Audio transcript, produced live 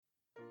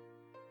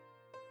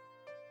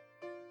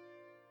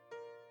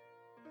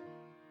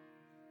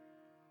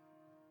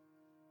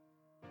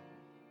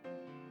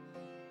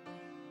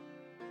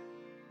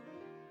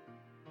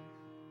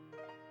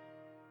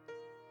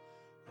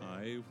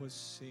I was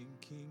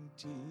sinking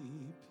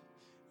deep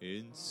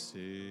in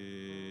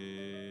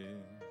sin,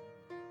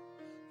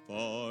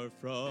 far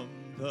from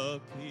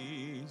the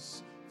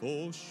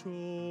peaceful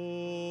shore,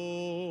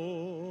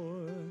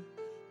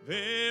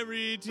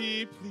 very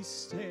deeply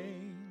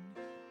stained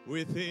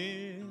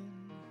within,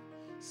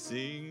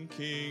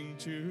 sinking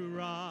to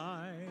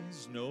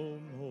rise no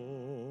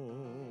more.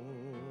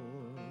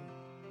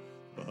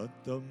 But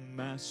the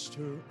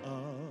master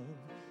of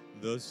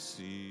the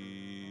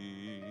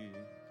sea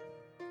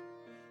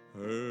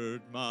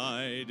heard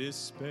my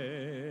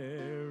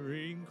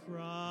despairing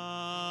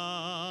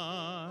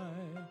cry,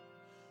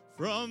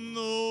 from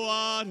the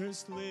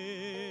waters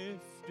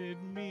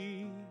lifted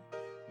me,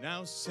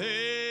 now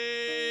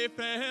safe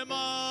am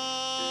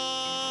I.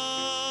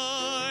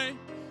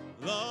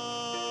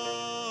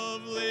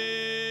 Love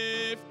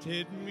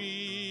lifted me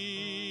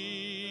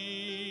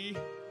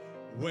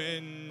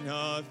when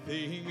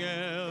nothing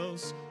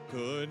else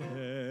could help.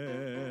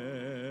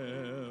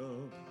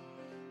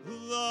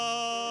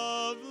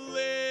 Love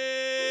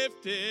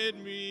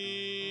lifted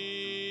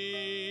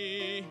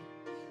me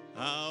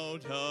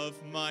out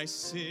of my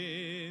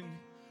sin.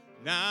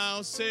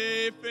 Now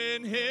safe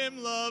in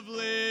him, love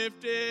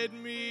lifted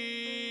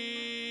me.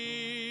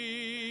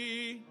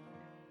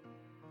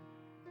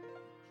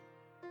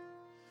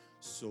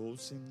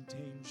 Souls in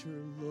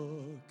danger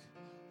look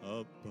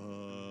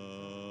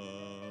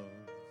above.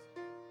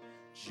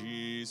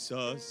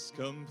 Jesus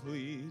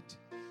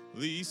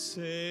completely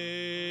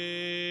saves.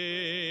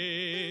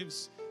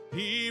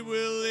 He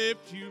will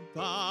lift you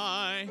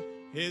by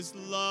his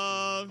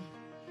love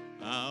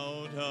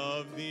out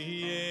of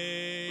the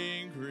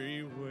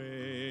angry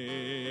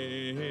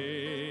waves.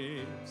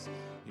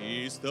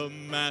 He's the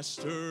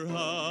master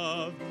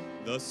of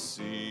the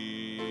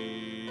sea.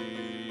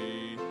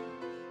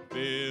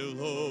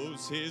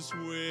 Billows his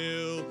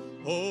will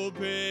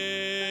obey.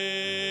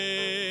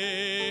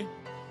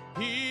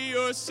 He,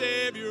 your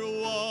Savior,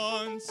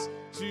 wants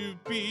to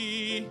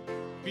be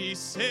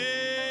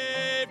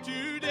saved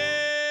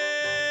today.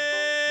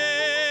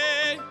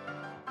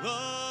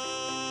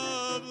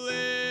 Love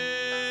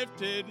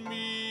lifted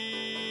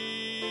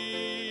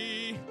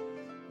me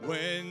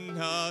when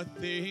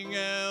nothing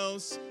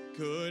else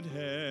could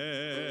help.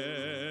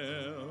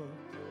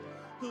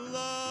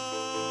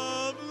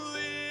 Love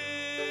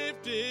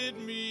lifted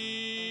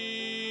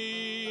me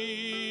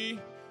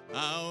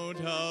out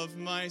of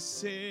my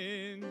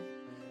sin.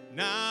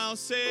 Now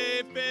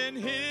safe in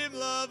him,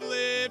 love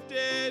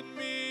lifted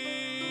me.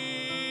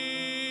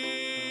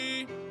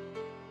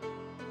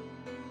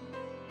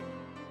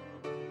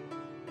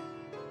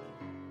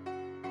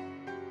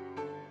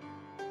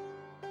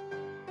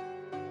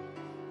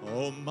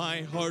 All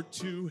my heart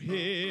to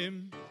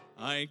him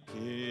I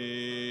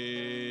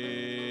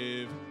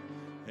give,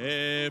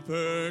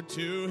 ever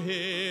to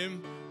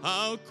him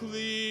I'll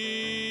cling.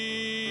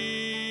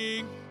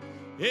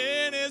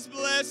 In his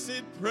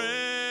blessed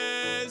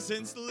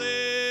presence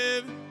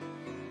live,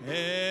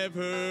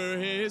 ever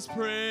his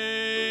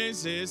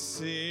praises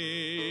sing.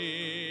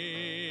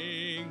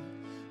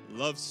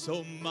 Love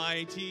so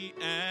mighty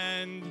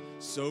and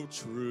so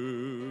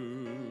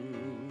true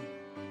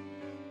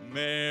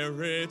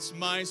merits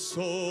my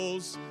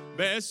soul's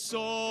best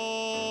songs.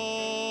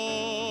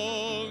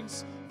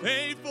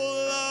 Faithful,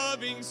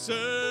 loving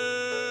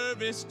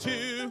service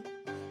to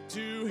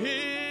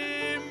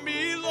him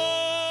belongs.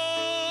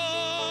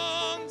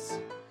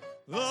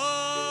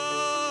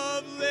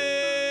 Love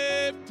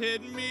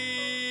lifted me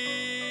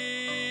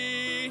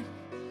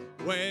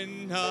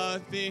when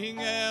nothing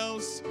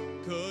else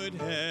could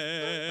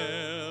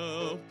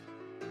help.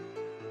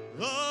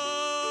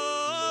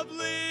 Love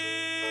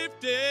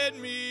lifted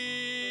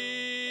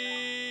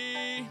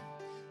me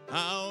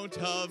out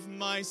of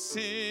my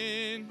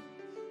sin.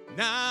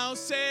 Now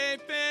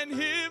safe in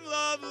him,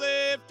 love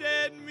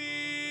lifted me.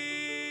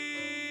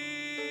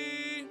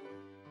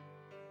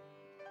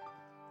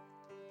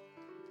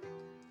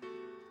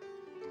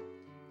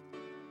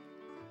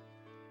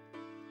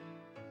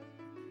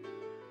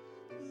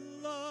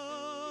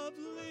 Love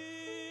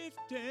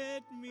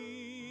lifted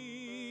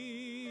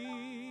me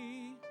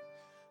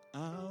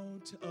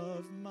out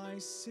of my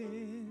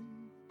sin.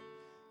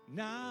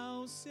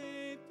 Now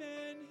safe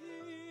in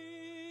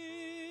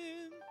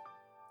him,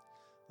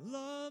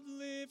 love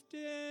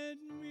lifted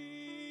me.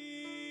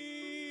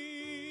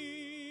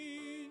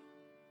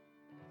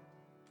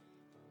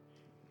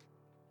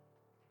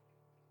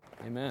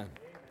 Amen.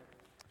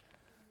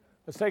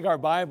 Let's take our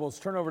Bibles,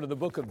 turn over to the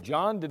book of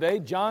John today.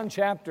 John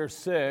chapter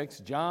 6.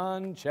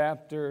 John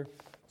chapter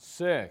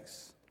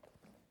 6.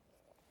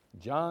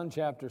 John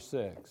chapter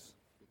 6.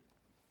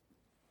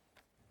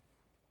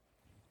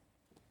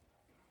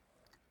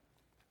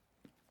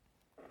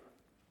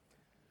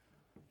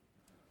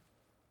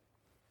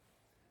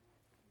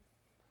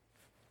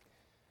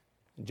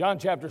 In John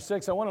chapter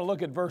 6, I want to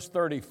look at verse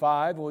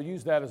 35. We'll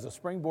use that as a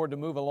springboard to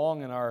move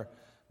along in our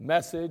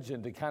message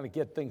and to kind of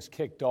get things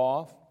kicked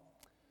off.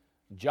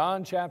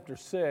 John chapter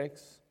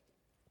 6,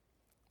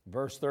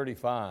 verse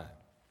 35.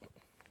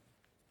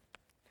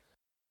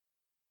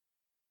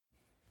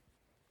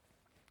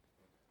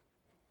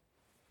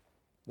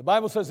 The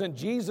Bible says, and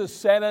Jesus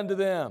said unto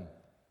them,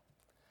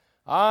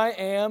 I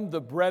am the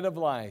bread of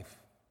life.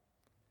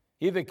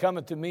 He that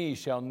cometh to me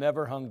shall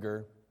never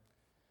hunger,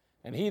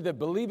 and he that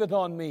believeth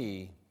on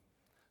me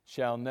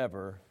shall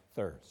never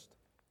thirst.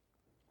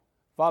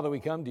 Father,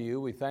 we come to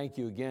you. We thank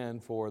you again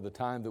for the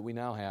time that we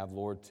now have,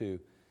 Lord, to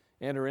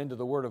enter into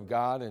the Word of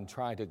God and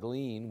try to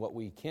glean what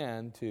we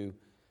can to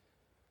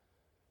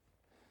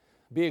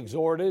be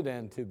exhorted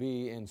and to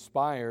be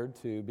inspired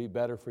to be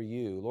better for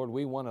you. Lord,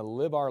 we want to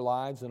live our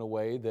lives in a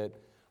way that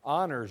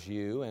honors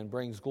you and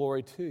brings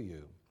glory to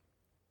you.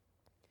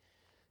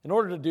 In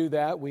order to do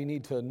that, we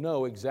need to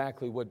know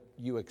exactly what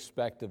you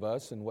expect of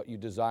us and what you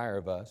desire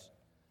of us.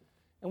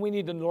 And we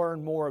need to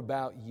learn more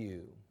about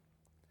you.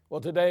 Well,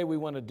 today we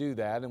want to do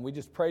that, and we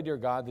just pray, dear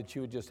God, that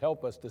you would just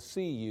help us to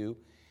see you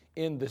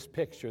in this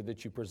picture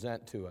that you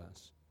present to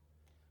us.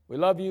 We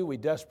love you. We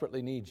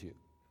desperately need you.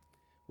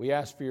 We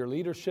ask for your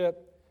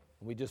leadership,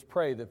 and we just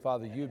pray that,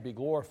 Father, you'd be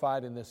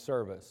glorified in this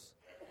service.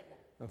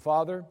 And,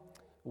 Father,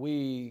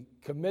 we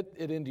commit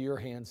it into your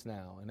hands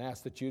now and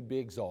ask that you'd be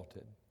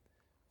exalted.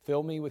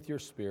 Fill me with your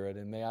Spirit,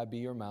 and may I be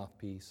your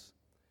mouthpiece.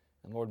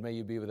 And, Lord, may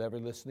you be with every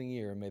listening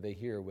ear, and may they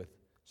hear with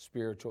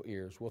spiritual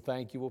ears. We'll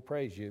thank you. We'll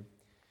praise you.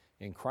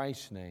 In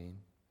Christ's name,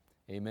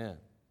 amen.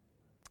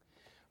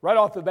 Right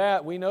off the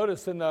bat, we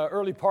notice in the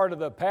early part of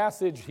the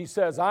passage, he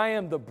says, I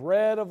am the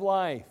bread of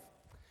life.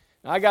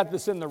 Now, I got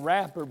this in the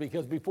wrapper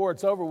because before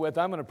it's over with,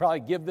 I'm going to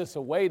probably give this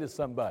away to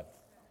somebody.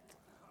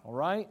 All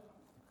right?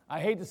 I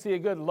hate to see a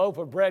good loaf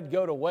of bread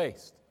go to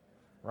waste,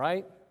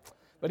 right?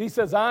 But he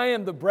says, I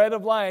am the bread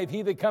of life.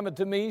 He that cometh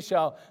to me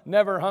shall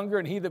never hunger,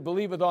 and he that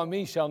believeth on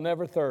me shall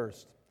never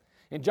thirst.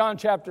 In John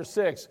chapter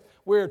 6,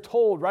 we're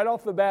told right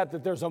off the bat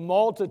that there's a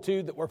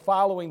multitude that were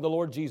following the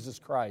Lord Jesus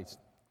Christ.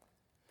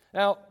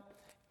 Now,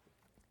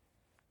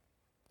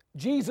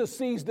 Jesus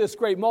sees this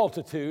great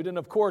multitude, and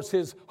of course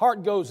his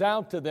heart goes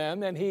out to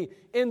them, and he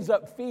ends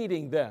up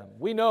feeding them.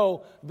 We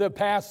know the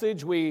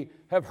passage. We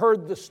have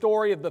heard the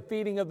story of the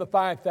feeding of the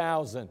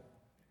 5,000.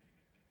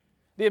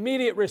 The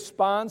immediate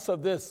response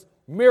of this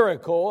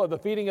miracle of the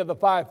feeding of the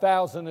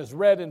 5,000 is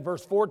read in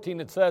verse 14.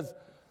 It says,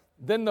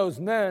 then those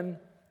men,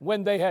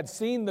 when they had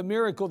seen the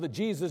miracle that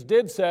Jesus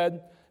did,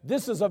 said,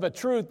 this is of a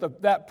truth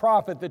of that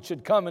prophet that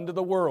should come into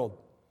the world.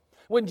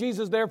 When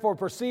Jesus therefore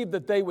perceived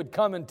that they would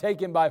come and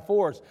take him by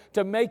force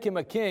to make him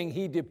a king,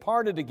 he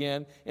departed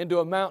again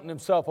into a mountain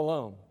himself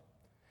alone.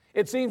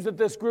 It seems that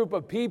this group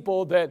of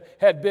people that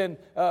had been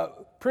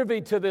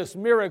privy to this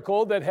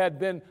miracle, that had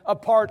been a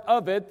part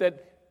of it,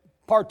 that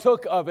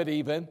partook of it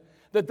even,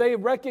 that they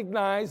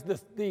recognized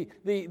the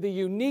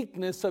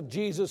uniqueness of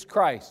Jesus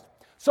Christ.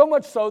 So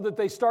much so that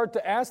they start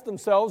to ask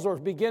themselves or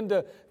begin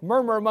to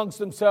murmur amongst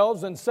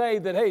themselves and say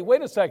that, hey,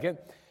 wait a second,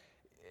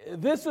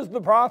 this is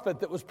the prophet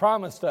that was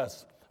promised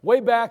us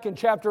way back in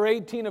chapter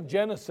 18 of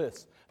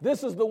Genesis.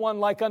 This is the one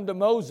like unto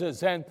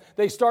Moses. And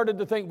they started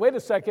to think, wait a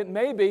second,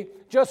 maybe,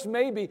 just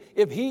maybe,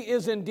 if he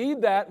is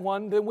indeed that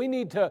one, then we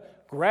need to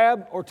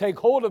grab or take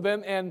hold of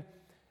him and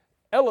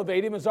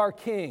elevate him as our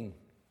king.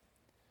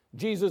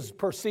 Jesus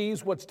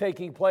perceives what's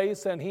taking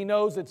place, and he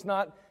knows it's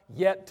not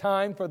yet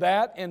time for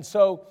that. And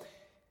so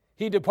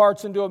he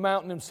departs into a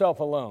mountain himself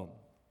alone.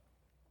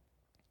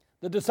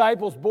 The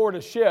disciples board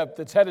a ship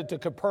that's headed to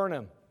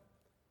Capernaum.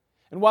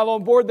 And while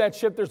on board that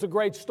ship, there's a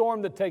great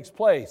storm that takes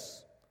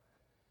place.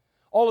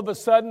 All of a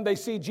sudden, they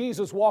see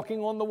Jesus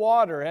walking on the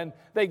water, and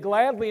they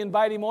gladly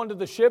invite him onto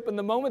the ship. And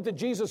the moment that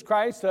Jesus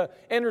Christ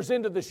enters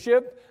into the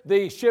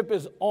ship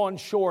is on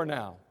shore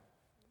now.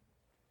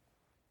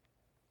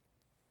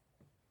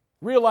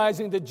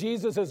 Realizing that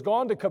Jesus has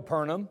gone to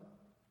Capernaum,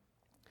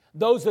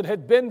 those that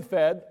had been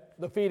fed,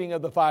 the feeding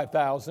of the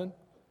 5,000,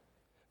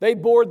 they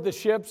board the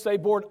ships, they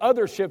board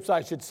other ships,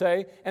 I should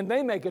say, and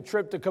they make a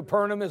trip to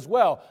Capernaum as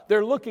well.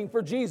 They're looking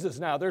for Jesus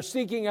now. They're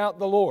seeking out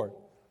the Lord.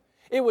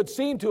 It would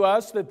seem to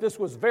us that this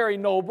was very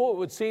noble. It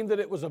would seem that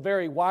it was a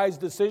very wise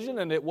decision,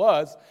 and it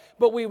was.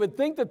 But we would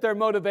think that their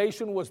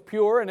motivation was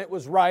pure, and it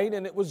was right,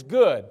 and it was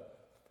good.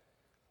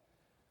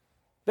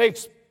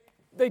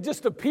 They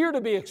just appear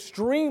to be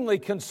extremely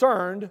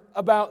concerned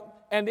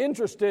about and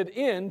interested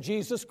in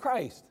Jesus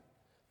Christ.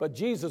 But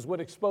Jesus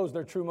would expose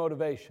their true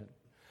motivation.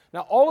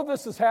 Now, all of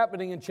this is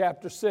happening in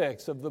chapter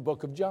 6 of the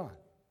book of John.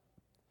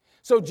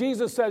 So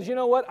Jesus says, you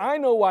know what? I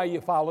know why you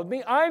followed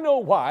me. I know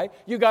why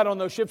you got on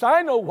those ships.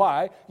 I know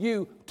why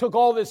you took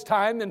all this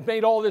time and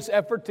made all this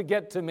effort to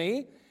get to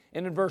me.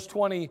 And in verse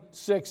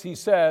 26, he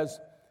says,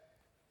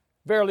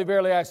 verily,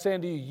 verily, I say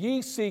unto you,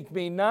 ye seek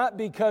me not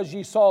because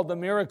ye saw the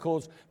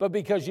miracles, but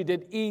because ye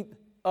did eat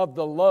of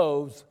the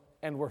loaves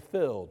and were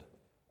filled.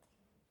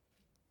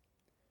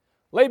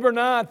 Labor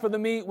not for the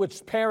meat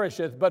which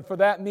perisheth, but for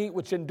that meat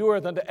which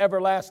endureth unto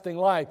everlasting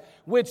life,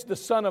 which the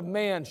Son of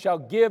Man shall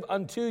give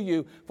unto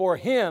you, for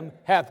him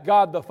hath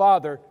God the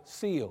Father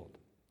sealed.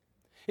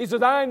 He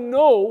says, I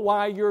know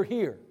why you're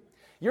here.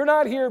 You're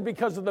not here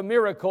because of the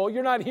miracle.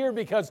 You're not here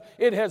because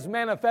it has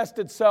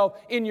manifested itself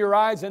in your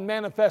eyes and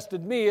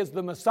manifested me as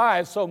the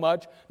Messiah so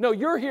much. No,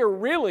 you're here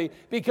really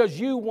because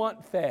you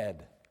want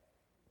fed.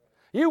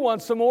 You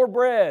want some more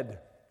bread.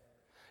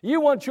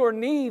 You want your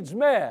needs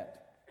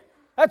met.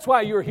 That's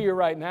why you're here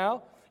right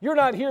now. You're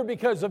not here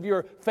because of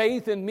your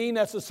faith in me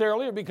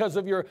necessarily, or because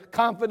of your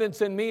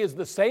confidence in me as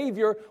the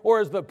Savior or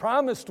as the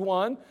promised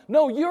one.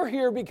 No, you're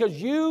here because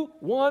you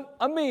want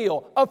a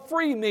meal, a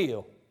free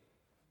meal.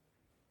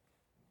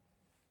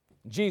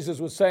 Jesus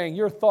was saying,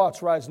 your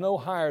thoughts rise no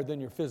higher than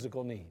your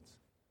physical needs.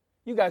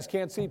 You guys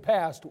can't see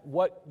past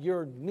what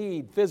your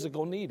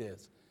physical need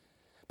is.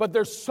 But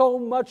there's so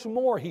much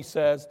more, he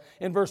says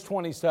in verse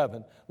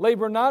 27.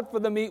 Labor not for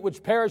the meat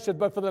which perisheth,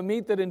 but for the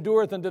meat that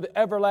endureth unto the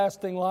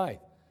everlasting life.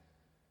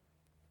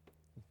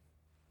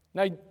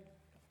 Now,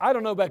 I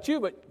don't know about you,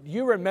 but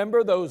you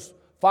remember those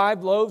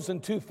 5 loaves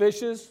and 2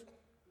 fishes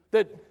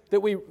that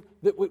we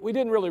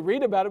didn't really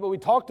read about it, but we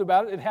talked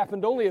about it. It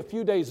happened only a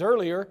few days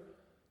earlier.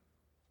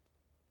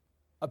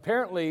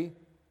 Apparently,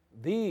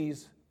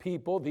 these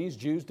people, these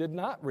Jews, did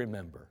not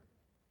remember.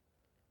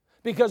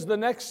 Because the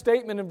next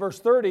statement in verse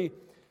 30,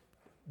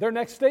 their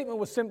next statement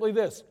was simply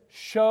this: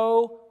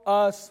 show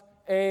us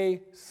a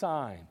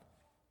sign.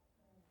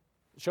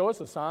 Show us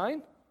a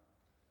sign?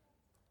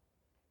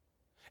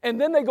 And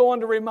then they go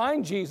on to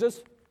remind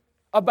Jesus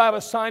about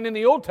a sign in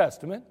the Old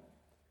Testament.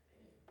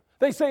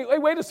 They say, hey,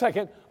 wait a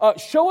second,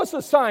 show us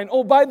a sign.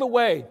 Oh, by the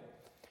way,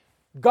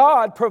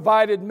 God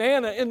provided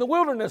manna in the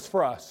wilderness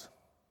for us.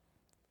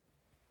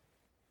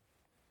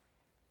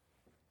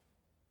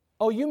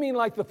 Oh, you mean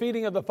like the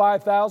feeding of the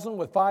 5,000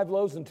 with 5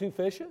 loaves and 2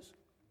 fishes?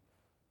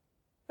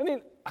 I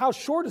mean, how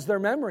short is their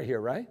memory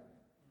here, right?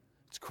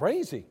 It's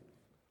crazy.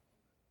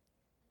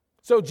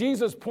 So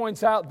Jesus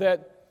points out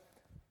that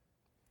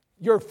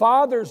your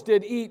fathers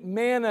did eat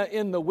manna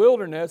in the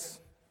wilderness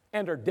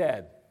and are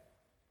dead.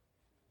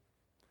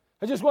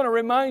 I just want to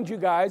remind you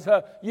guys,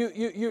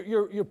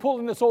 you're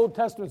pulling this Old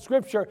Testament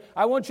scripture.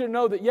 I want you to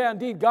know that, yeah,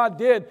 indeed, God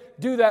did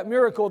do that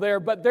miracle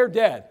there, but they're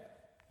dead.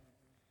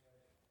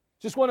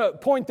 Just want to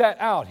point that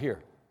out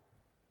here.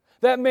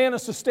 That manna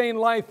sustained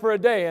life for a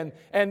day, and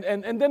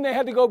then they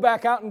had to go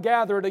back out and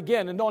gather it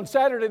again. And on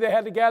Saturday, they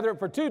had to gather it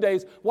for 2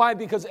 days. Why?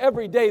 Because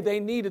every day they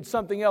needed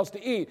something else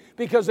to eat,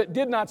 because it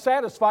did not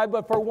satisfy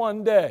but for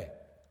one day.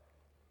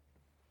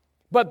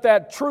 But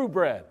that true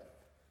bread,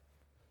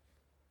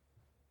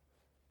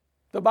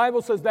 the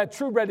Bible says that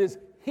true bread is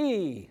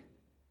He,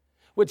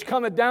 which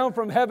cometh down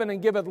from heaven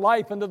and giveth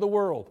life unto the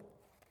world.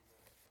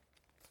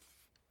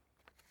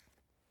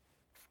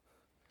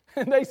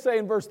 And they say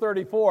in verse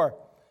 34,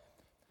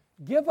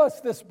 give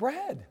us this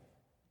bread.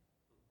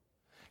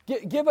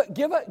 Give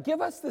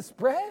us this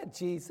bread,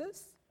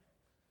 Jesus.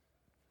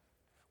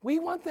 We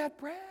want that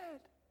bread.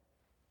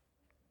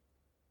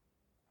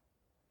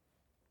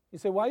 You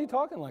say, why are you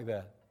talking like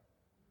that?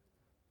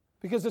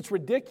 Because it's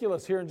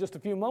ridiculous here in just a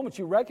few moments.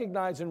 You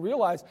recognize and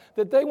realize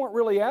that they weren't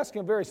really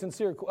asking a very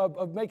sincere,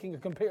 of making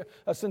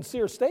a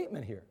sincere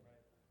statement here.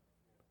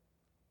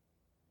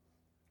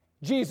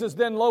 Jesus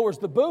then lowers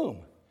the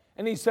boom.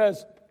 And he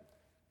says,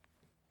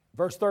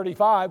 verse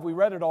 35, we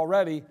read it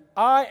already,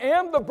 I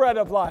am the bread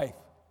of life.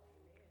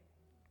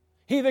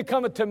 He that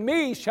cometh to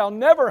me shall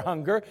never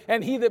hunger,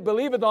 and he that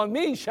believeth on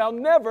me shall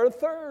never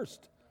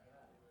thirst.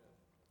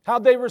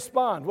 How'd they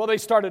respond? Well, they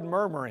started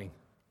murmuring.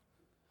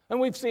 And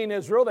we've seen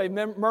Israel, they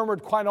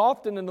murmured quite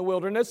often in the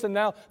wilderness, and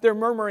now they're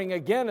murmuring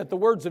again at the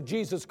words of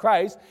Jesus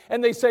Christ.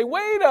 And they say,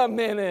 wait a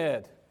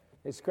minute.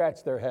 They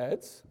scratch their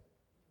heads.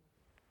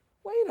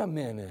 Wait a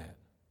minute.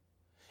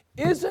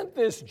 Isn't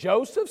this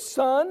Joseph's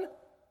son?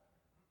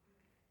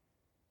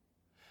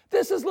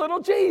 This is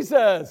little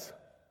Jesus.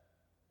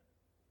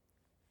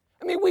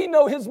 I mean, we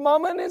know his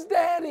mama and his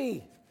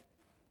daddy.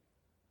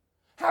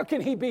 How can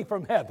he be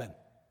from heaven?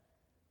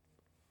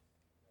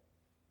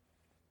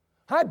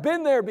 I've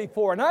been there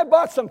before, and I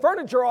bought some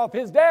furniture off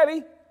his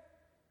daddy.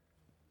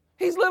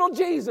 He's little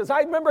Jesus. I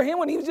remember him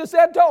when he was just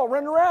that tall,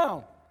 running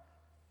around.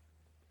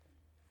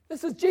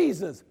 This is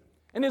Jesus.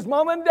 And his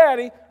mama and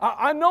daddy,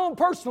 I know him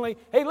personally.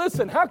 Hey,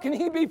 listen, how can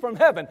he be from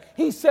heaven?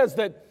 He says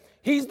that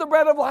he's the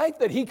bread of life,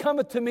 that he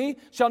cometh to me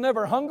shall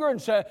never hunger,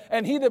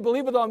 and he that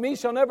believeth on me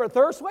shall never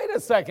thirst. Wait a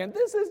second,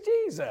 this is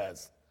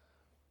Jesus.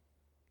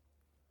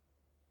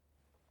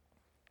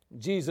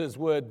 Jesus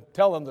would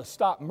tell them to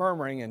stop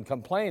murmuring and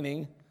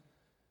complaining,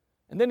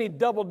 and then he'd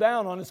double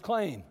down on his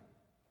claim.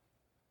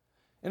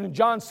 And in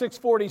John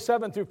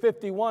 6:47 through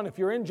 51, if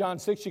you're in John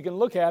 6, you can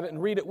look at it and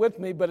read it with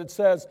me, but it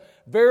says,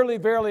 verily,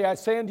 verily, I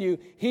say unto you,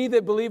 he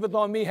that believeth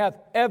on me hath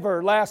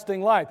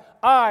everlasting life.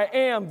 I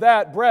am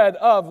that bread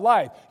of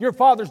life. Your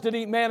fathers did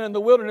eat manna in the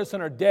wilderness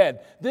and are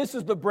dead. This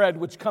is the bread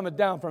which cometh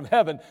down from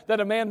heaven, that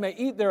a man may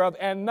eat thereof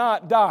and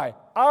not die.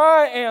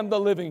 I am the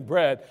living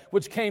bread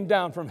which came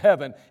down from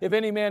heaven. If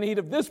any man eat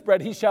of this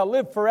bread, he shall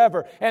live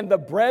forever. And the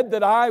bread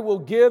that I will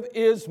give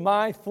is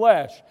my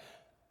flesh,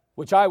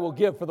 which I will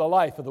give for the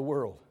life of the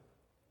world.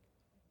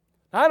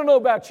 I don't know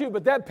about you,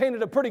 but that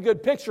painted a pretty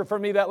good picture for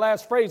me, that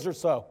last phrase or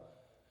so.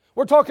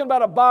 We're talking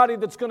about a body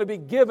that's going to be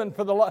given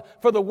for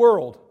the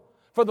world,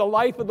 for the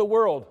life of the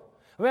world.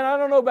 I mean, I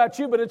don't know about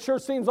you, but it sure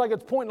seems like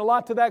it's pointing a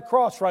lot to that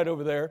cross right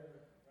over there.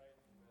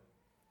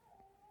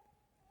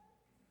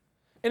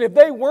 And if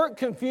they weren't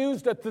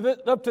confused up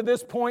to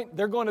this point,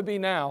 they're going to be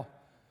now.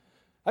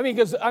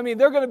 Because they're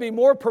going to be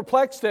more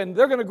perplexed and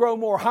they're going to grow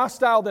more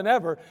hostile than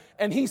ever.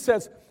 And he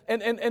says,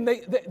 and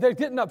they're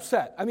getting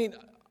upset.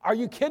 Are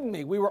you kidding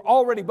me? We were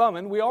already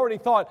bumming. We already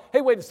thought,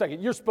 hey, wait a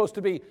second, you're supposed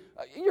to be,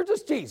 you're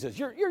just Jesus.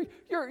 You're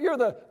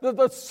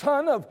the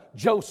son of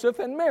Joseph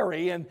and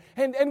Mary, and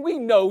we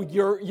know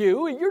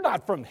you're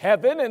not from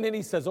heaven. And then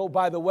he says, oh,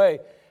 by the way,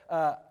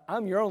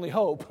 I'm your only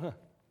hope.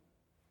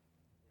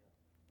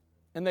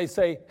 And they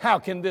say, how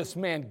can this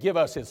man give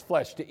us his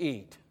flesh to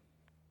eat?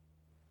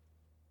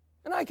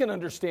 And I can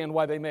understand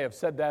why they may have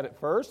said that at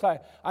first.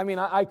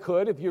 I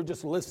could, if you're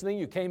just listening,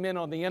 you came in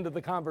on the end of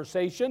the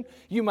conversation,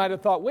 you might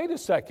have thought, wait a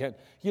second,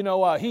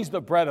 he's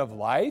the bread of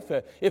life.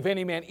 If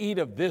any man eat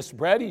of this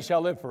bread, he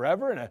shall live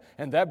forever,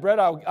 and that bread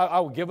I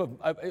will give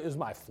is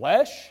my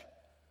flesh.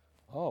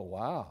 Oh,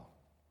 wow.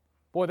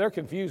 Boy, they're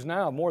confused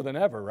now more than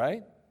ever,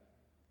 right?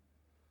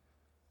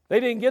 They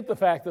didn't get the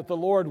fact that the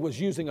Lord was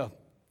using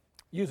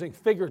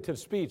figurative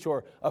speech,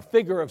 or a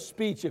figure of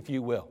speech, if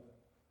you will.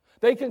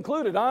 They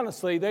concluded,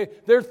 honestly,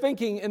 they're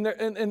thinking in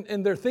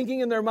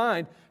their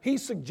mind,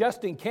 he's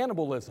suggesting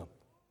cannibalism.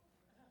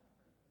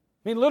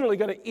 Literally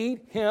going to eat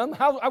him?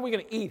 How are we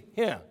going to eat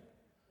him?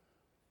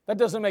 That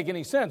doesn't make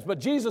any sense. But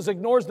Jesus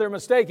ignores their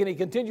mistake and he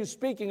continues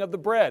speaking of the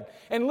bread.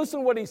 And listen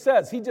to what he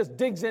says. He just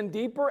digs in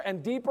deeper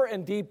and deeper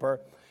and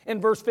deeper.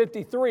 In verse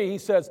 53, he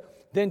says,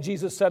 then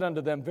Jesus said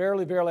unto them,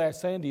 verily, verily, I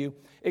say unto you,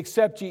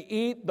 except ye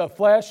eat the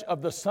flesh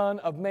of the Son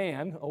of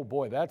Man, oh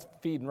boy, that's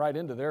feeding right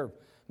into their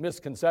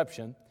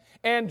misconception,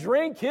 and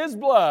drink his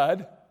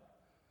blood,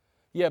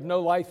 ye have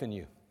no life in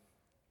you.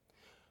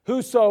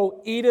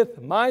 Whoso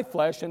eateth my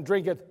flesh and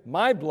drinketh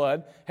my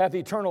blood hath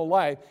eternal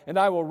life, and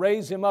I will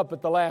raise him up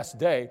at the last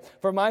day.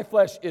 For my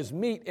flesh is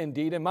meat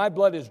indeed, and my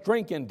blood is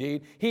drink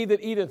indeed. He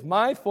that eateth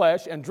my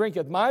flesh and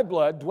drinketh my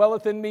blood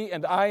dwelleth in me,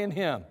 and I in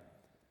him.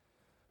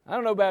 I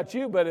don't know about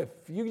you, but if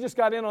you just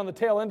got in on the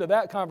tail end of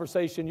that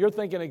conversation, you're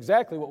thinking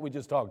exactly what we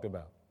just talked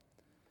about.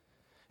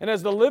 And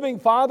as the living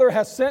Father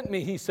hath sent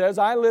me, he says,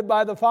 I live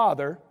by the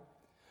Father.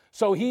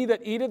 So he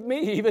that eateth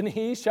me, even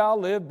he shall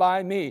live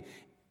by me.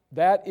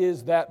 That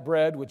is that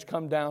bread which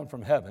come down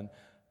from heaven,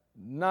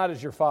 not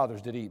as your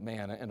fathers did eat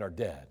manna and are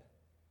dead.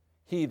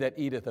 He that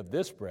eateth of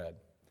this bread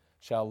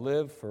shall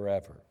live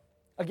forever.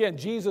 Again,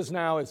 Jesus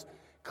now is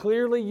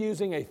clearly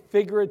using a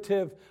figure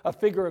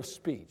of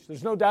speech.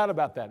 There's no doubt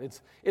about that.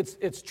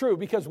 It's true,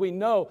 because we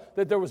know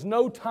that there was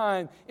no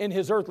time in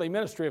his earthly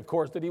ministry, of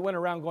course, that he went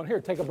around going, here,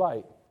 take a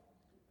bite.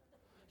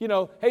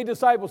 Hey,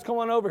 disciples, come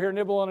on over here,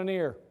 nibble on an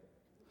ear.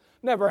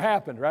 Never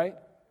happened, right?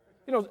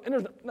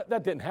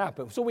 That didn't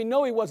happen. So we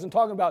know he wasn't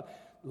talking about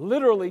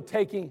literally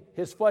taking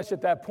his flesh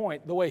at that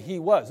point the way he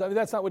was.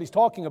 That's not what he's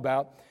talking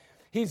about.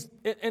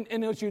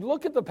 And as you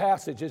look at the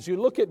passage, as you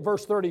look at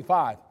verse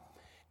 35,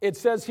 it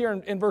says here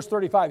in verse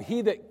 35,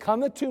 he that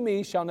cometh to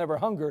me shall never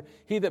hunger,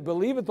 he that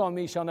believeth on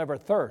me shall never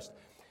thirst.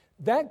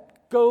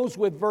 That goes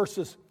with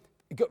verse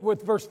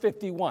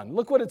 51.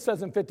 Look what it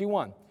says in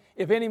 51.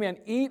 If any man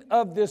eat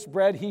of this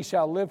bread, he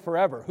shall live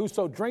forever.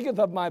 Whoso drinketh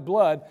of my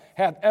blood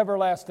hath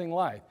everlasting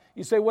life.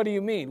 You say, what do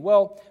you mean?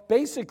 Well,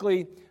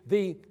 basically,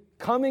 the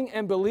coming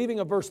and believing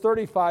of verse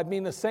 35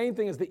 mean the same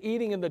thing as the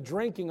eating and the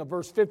drinking of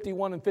verse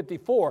 51 and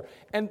 54.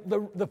 And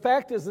the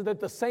fact is that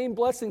the same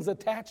blessings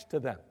attached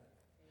to them.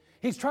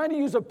 He's trying to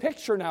use a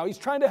picture now. He's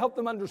trying to help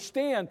them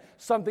understand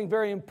something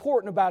very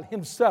important about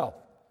himself.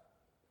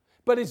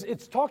 But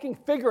it's talking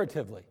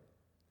figuratively.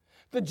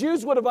 The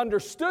Jews would have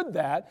understood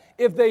that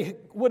if they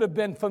would have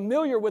been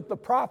familiar with the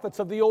prophets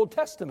of the Old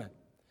Testament.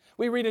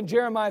 We read in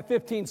Jeremiah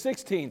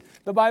 15:16,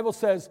 the Bible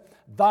says,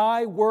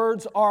 thy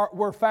words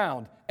were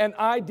found, and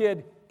I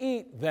did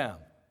eat them.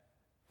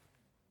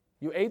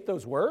 You ate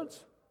those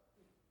words?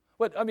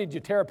 Did you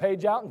tear a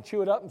page out and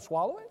chew it up and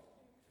swallow it?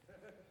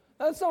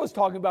 That's not what he's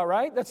talking about,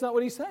 right? That's not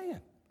what he's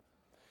saying.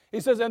 He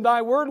says, and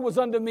thy word was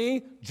unto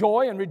me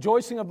joy and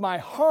rejoicing of my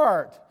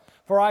heart,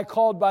 for I am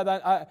called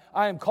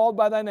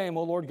by thy name,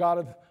 O Lord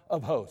God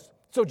of hosts.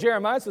 So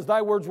Jeremiah says,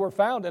 thy words were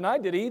found, and I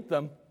did eat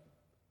them.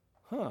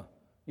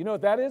 You know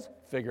what that is?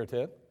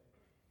 Figurative.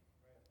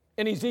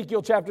 In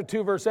Ezekiel chapter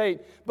 2, verse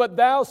 8, but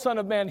thou, son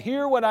of man,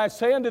 hear what I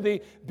say unto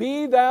thee.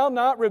 Be thou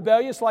not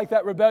rebellious like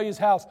that rebellious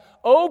house.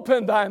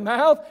 Open thy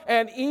mouth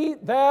and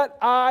eat that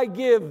I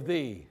give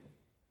thee.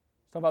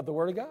 Talking about the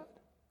Word of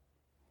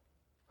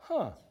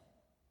God?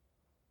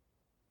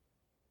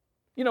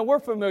 We're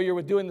familiar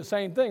with doing the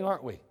same thing,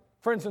 aren't we?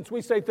 For instance,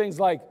 we say things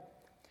like,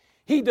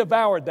 he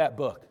devoured that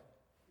book.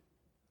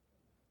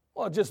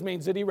 Well, it just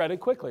means that he read it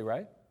quickly,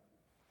 right?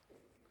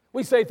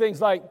 We say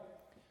things like,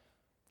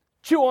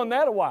 chew on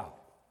that a while.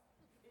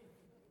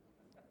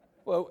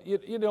 Well,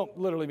 you don't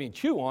literally mean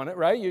chew on it,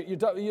 right?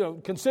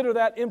 You consider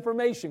that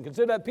information,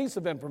 consider that piece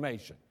of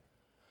information.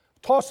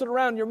 Toss it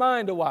around your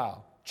mind a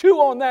while. Chew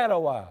on that a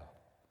while.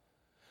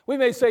 We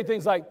may say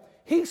things like,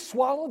 he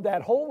swallowed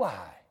that whole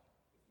lie.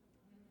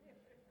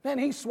 Man,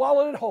 he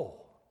swallowed it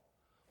whole.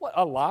 What,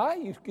 a lie?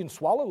 You can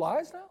swallow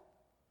lies now?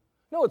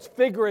 No, it's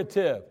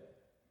figurative.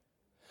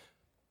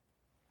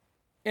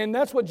 And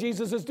that's what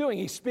Jesus is doing.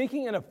 He's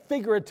speaking in a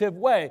figurative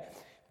way.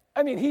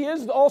 I mean, he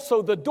is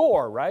also the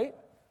door, right?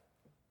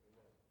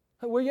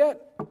 Where you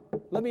at?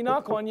 Let me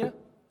knock on you.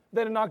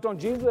 They'd have knocked on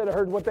Jesus, they'd have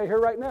heard what they hear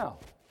right now.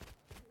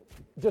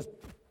 Just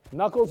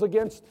knuckles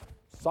against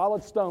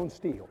solid stone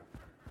steel.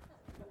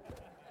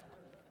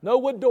 No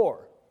wood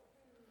door.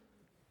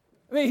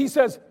 I mean, he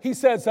says,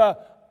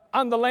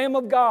 I'm the Lamb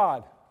of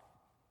God.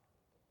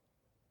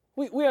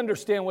 We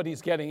understand what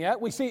he's getting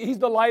at. We see he's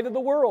the light of the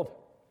world.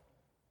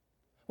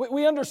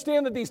 We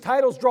understand that these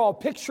titles draw a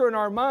picture in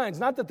our minds,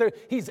 not that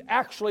he's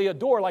actually a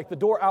door like the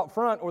door out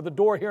front or the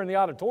door here in the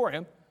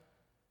auditorium,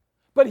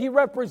 but he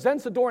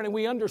represents a door, and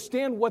we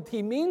understand what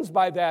he means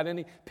by that, and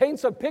he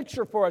paints a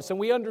picture for us, and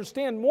we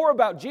understand more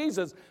about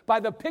Jesus by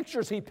the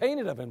pictures he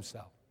painted of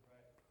himself.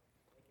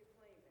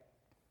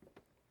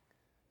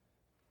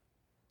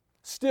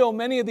 Still,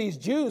 many of these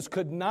Jews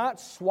could not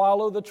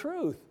swallow the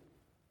truth.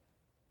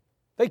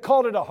 They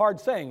called it a hard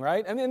saying,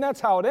 right? I mean, that's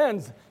how it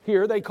ends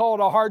here. They call it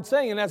a hard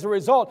saying, and as a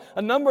result,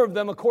 a number of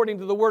them, according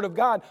to the Word of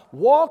God,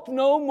 walked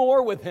no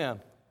more with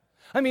him.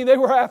 I mean, they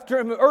were after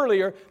him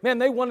earlier. Man,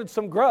 they wanted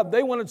some grub.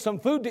 They wanted some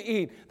food to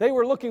eat. They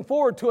were looking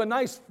forward to a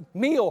nice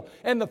meal.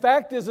 And the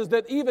fact is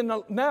that even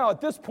now,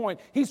 at this point,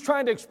 he's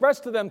trying to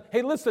express to them,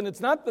 hey, listen, it's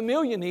not the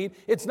meal you need.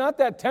 It's not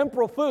that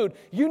temporal food.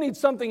 You need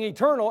something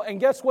eternal, and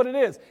guess what it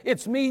is?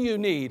 It's me you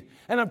need.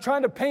 And I'm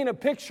trying to paint a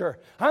picture.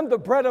 I'm the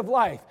bread of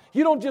life.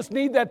 You don't just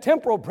need that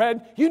temporal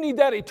bread. You need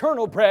that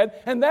eternal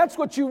bread, and that's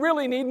what you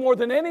really need more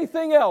than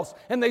anything else.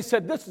 And they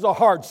said, this is a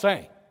hard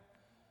saying.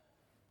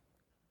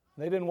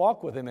 They didn't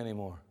walk with him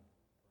anymore.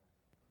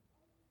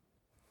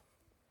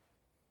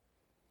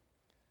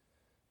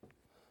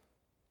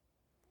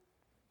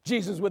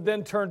 Jesus would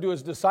then turn to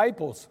his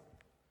disciples,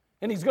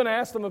 and he's going to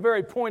ask them a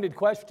very pointed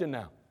question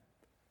now.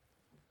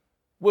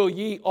 Will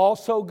ye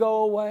also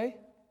go away?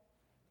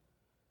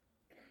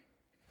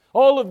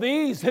 All of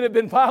these that have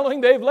been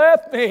following, they've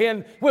left me,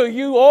 and will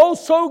you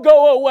also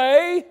go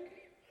away?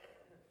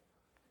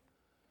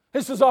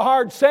 This is a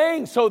hard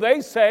saying, so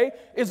they say.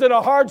 Is it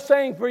a hard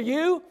saying for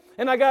you?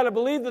 And I got to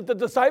believe that the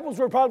disciples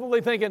were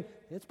probably thinking,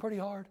 it's pretty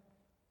hard.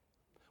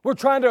 We're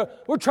trying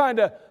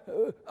to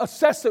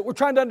assess it. We're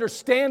trying to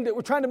understand it.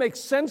 We're trying to make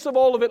sense of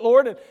all of it,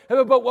 Lord.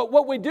 But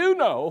what we do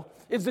know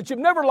is that you've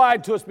never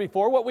lied to us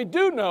before. What we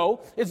do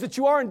know is that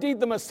you are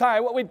indeed the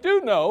Messiah. What we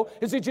do know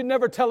is that you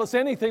never tell us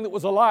anything that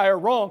was a lie or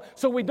wrong.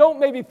 So we don't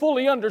maybe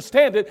fully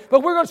understand it,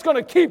 but we're just going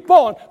to keep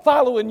on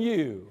following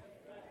you.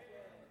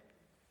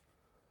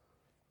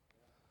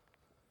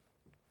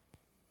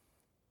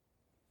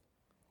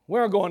 We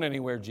aren't going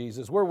anywhere,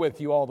 Jesus. We're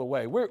with you all the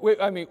way.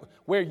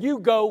 Where you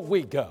go,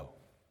 we go.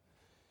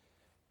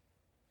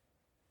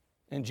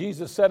 And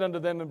Jesus said unto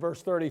them in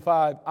verse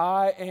 35,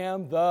 I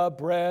am the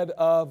bread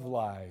of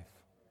life.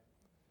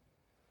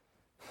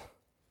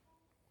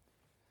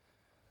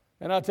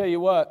 And I'll tell you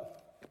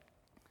what,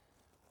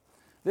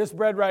 this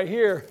bread right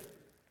here,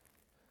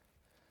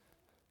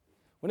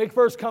 when it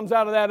first comes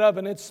out of that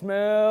oven, it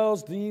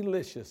smells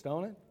delicious,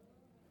 don't it?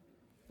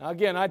 Now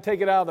again, I'd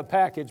take it out of the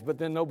package, but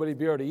then nobody'd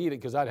be able to eat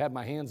it because I'd have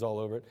my hands all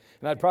over it.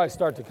 And I'd probably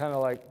start to kind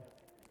of like...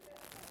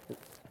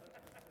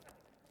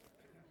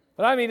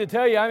 But I mean to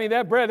tell you,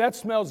 that bread, that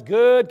smells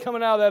good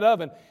coming out of that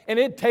oven. And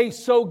it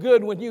tastes so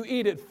good when you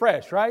eat it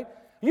fresh, right?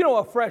 You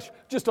know,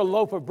 just a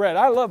loaf of bread.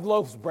 I love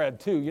loaves of bread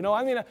too. You know,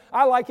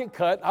 I like it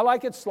cut, I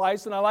like it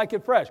sliced, and I like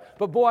it fresh.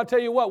 But boy, I tell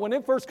you what, when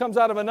it first comes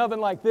out of an oven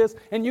like this,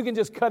 and you can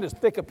just cut as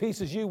thick a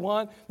piece as you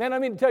want, man, I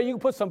mean to tell you, you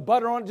can put some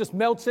butter on it, just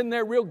melts in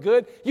there real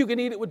good. You can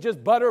eat it with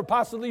just butter, or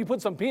possibly you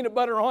put some peanut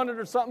butter on it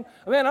or something.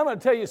 Man, I'm going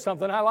to tell you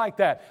something, I like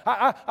that.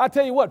 I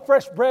tell you what,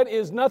 fresh bread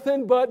is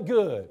nothing but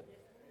good.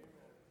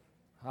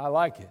 I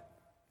like it.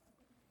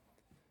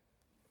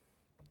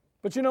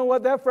 But you know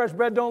what? That fresh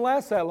bread don't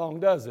last that long,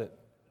 does it?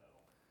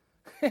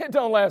 It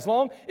don't last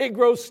long. It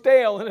grows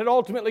stale, and it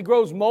ultimately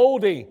grows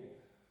moldy.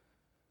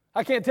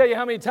 I can't tell you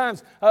how many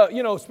times,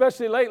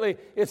 especially lately,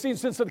 it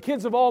seems since the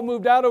kids have all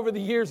moved out over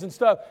the years and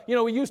stuff,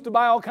 we used to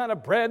buy all kind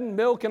of bread and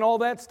milk and all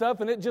that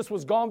stuff, and it just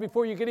was gone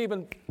before you could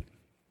even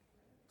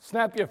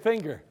snap your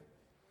finger.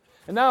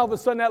 And now all of a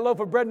sudden that loaf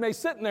of bread may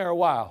sit in there a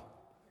while.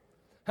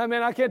 I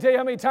mean, I can't tell you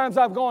how many times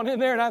I've gone in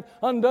there and I've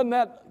undone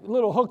that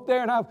little hook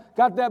there and I've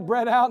got that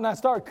bread out and I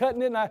started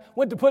cutting it and I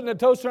went to put it in a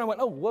toaster and I went,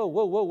 oh, whoa,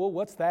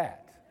 what's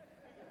that?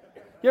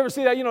 You ever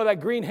see that, that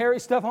green hairy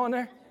stuff on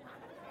there?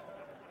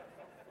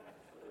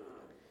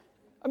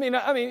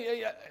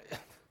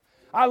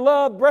 I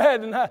love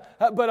bread,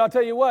 but I'll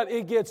tell you what,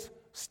 it gets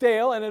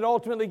stale and it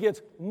ultimately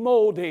gets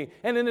moldy.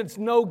 And then it's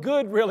no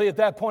good really at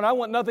that point. I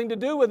want nothing to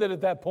do with it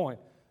at that point.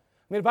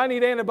 I mean, if I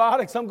need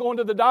antibiotics, I'm going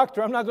to the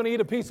doctor. I'm not going to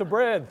eat a piece of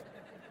bread.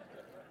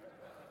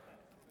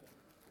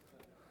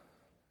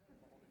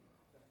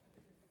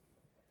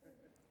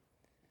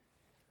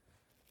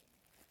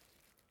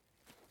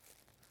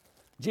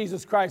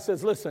 Jesus Christ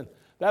says, listen,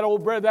 That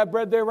old bread, that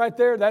bread there, right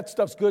there, that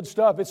stuff's good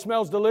stuff. It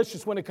smells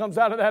delicious when it comes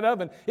out of that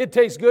oven. It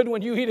tastes good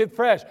when you eat it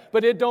fresh,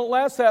 but it don't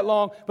last that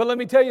long. But let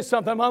me tell you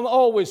something, I'm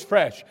always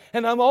fresh,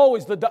 and I'm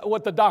always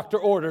what the doctor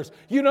orders.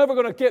 You're never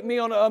going to get me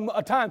on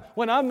a time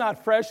when I'm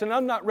not fresh and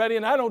I'm not ready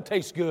and I don't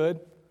taste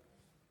good.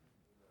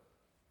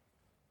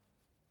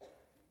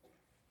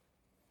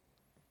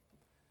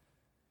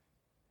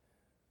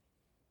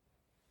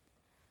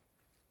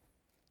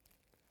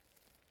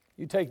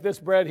 You take this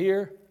bread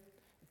here,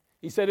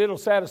 he said it'll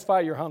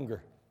satisfy your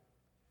hunger.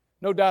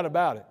 No doubt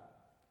about it.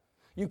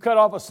 You cut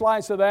off a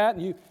slice of that,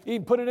 and you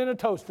can put it in a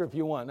toaster if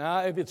you want. Now,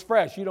 if it's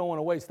fresh, you don't want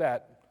to waste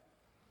that.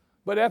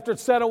 But after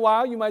it's set a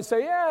while, you might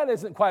say, yeah, it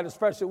isn't quite as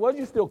fresh as it was.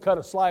 You still cut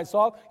a slice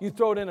off. You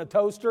throw it in a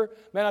toaster.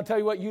 Man, I'll tell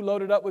you what, you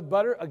load it up with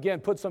butter.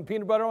 Again, put some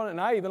peanut butter on it, and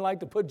I even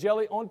like to put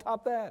jelly on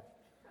top of that.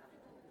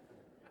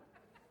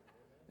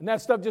 And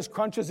that stuff just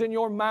crunches in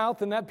your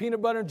mouth, and that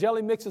peanut butter and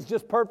jelly mix is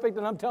just perfect.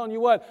 And I'm telling you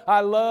what,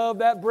 I love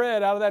that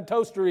bread out of that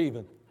toaster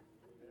even.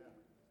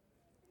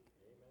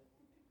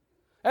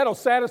 That'll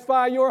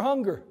satisfy your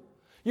hunger.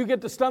 You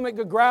get the stomach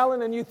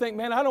growling and you think,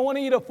 man, I don't want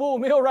to eat a full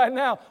meal right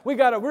now. We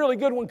got a really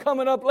good one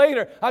coming up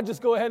later. I'll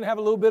just go ahead and have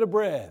a little bit of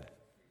bread.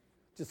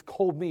 Just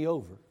hold me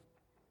over.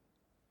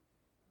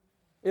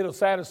 It'll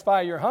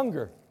satisfy your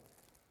hunger.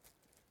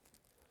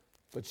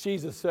 But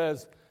Jesus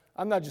says,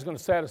 I'm not just going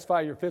to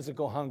satisfy your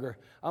physical hunger.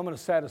 I'm going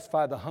to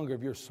satisfy the hunger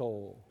of your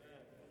soul.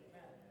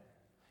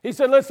 He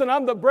said, listen,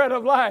 I'm the bread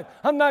of life.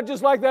 I'm not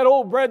just like that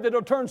old bread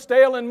that'll turn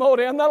stale and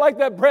moldy. I'm not like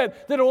that bread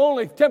that'll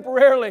only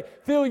temporarily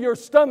fill your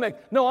stomach.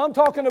 No, I'm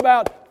talking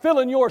about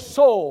filling your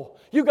soul.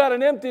 You got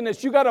an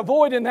emptiness. You got a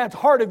void in that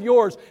heart of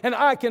yours, and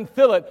I can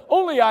fill it.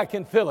 Only I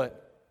can fill it.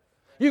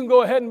 You can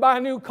go ahead and buy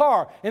a new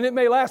car, and it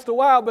may last a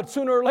while, but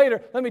sooner or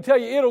later, let me tell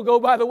you, it'll go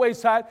by the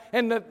wayside,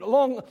 and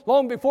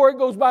long before it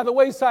goes by the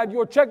wayside,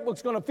 your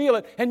checkbook's going to feel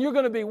it, and you're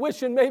going to be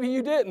wishing maybe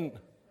you didn't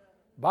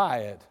buy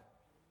it.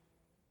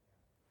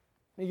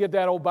 You get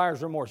that old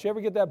buyer's remorse. You ever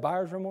get that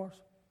buyer's remorse?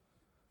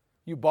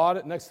 You bought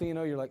it, next thing you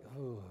know, you're like,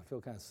 oh, I feel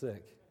kind of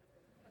sick.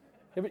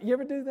 You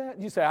ever do that?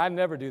 You say, I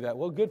never do that.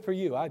 Well, good for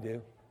you, I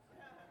do.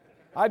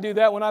 I do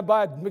that when I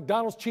buy a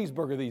McDonald's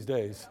cheeseburger these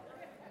days.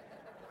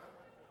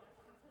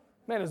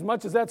 Man, as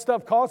much as that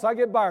stuff costs, I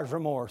get buyer's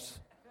remorse.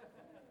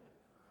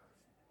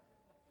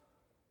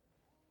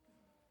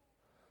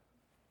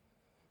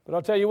 But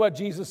I'll tell you what,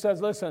 Jesus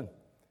says, listen,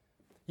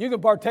 you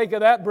can partake of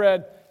that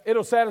bread.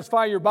 It'll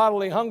satisfy your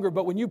bodily hunger,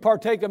 but when you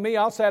partake of me,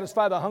 I'll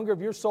satisfy the hunger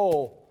of your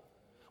soul.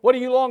 What are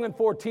you longing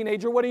for,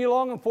 teenager? What are you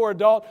longing for,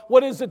 adult?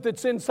 What is it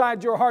that's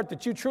inside your heart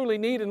that you truly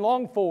need and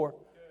long for?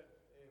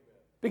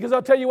 Because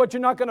I'll tell you what,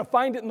 you're not going to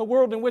find it in the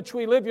world in which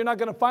we live. You're not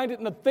going to find it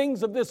in the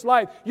things of this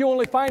life. You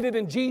only find it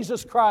in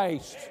Jesus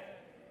Christ.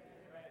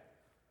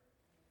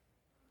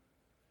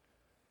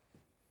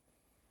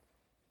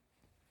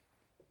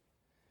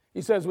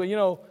 He says, well, you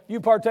know,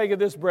 you partake of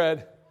this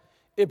bread,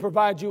 it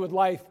provides you with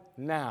life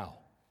now.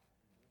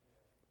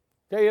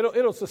 Okay,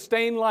 it'll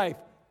sustain life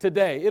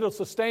today. It'll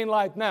sustain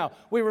life now.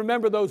 We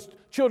remember those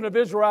children of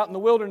Israel out in the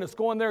wilderness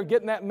going there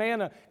getting that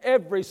manna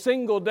every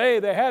single day.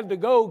 They had to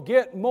go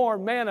get more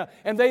manna,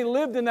 and they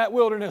lived in that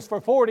wilderness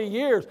for 40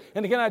 years.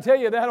 And again, I tell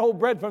you, that old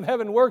bread from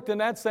heaven worked in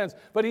that sense.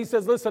 But he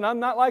says, listen, I'm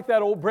not like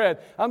that old bread.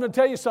 I'm going to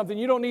tell you something.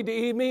 You don't need to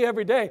eat me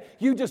every day.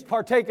 You just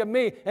partake of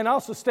me, and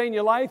I'll sustain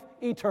your life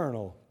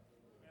eternal.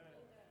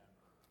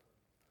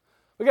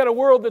 We got a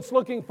world that's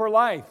looking for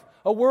life,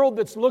 a world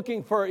that's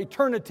looking for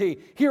eternity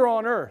here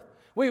on earth.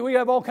 We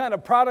have all kind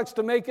of products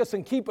to make us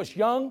and keep us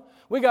young.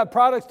 We got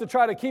products to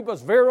try to keep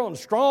us virile and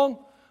strong.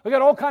 We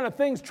got all kind of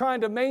things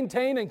trying to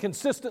maintain and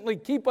consistently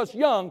keep us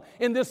young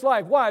in this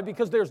life. Why?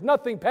 Because there's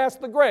nothing past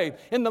the grave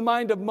in the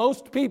mind of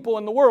most people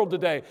in the world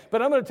today.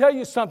 But I'm going to tell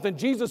you something.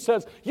 Jesus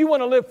says, you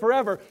want to live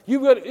forever.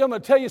 I'm going to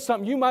tell you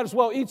something. You might as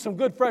well eat some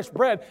good fresh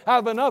bread out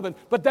of an oven.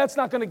 But that's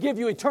not going to give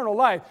you eternal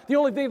life. The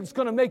only thing that's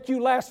going to make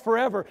you last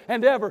forever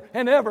and ever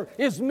and ever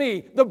is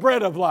me, the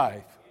bread of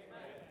life.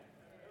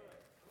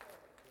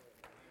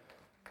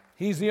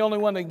 He's the only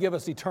one that can give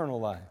us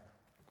eternal life.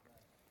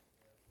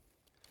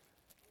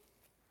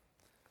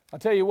 I'll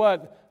tell you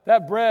what,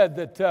 that bread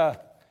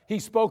that he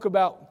spoke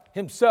about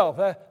himself,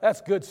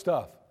 that's good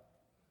stuff.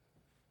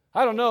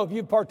 I don't know if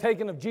you've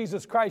partaken of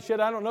Jesus Christ yet.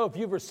 I don't know if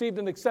you've received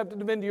and accepted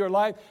him into your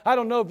life. I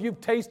don't know if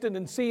you've tasted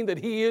and seen that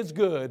he is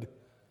good.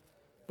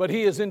 But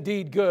he is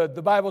indeed good.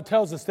 The Bible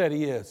tells us that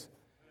he is.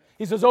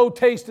 He says, oh,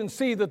 taste and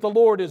see that the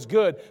Lord is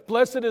good.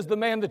 Blessed is the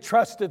man that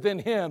trusteth in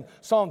him.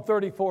 Psalm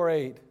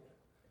 34:8.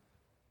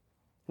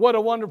 What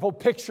a wonderful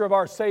picture of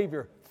our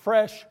Savior.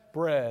 Fresh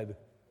bread.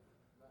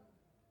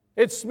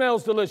 It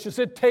smells delicious.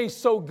 It tastes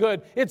so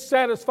good. It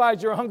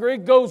satisfies your hunger.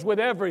 It goes with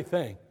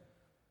everything.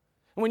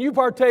 And when you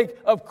partake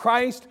of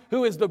Christ,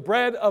 who is the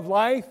bread of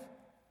life,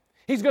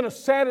 he's going to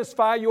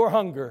satisfy your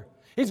hunger.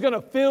 He's going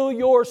to fill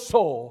your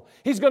soul.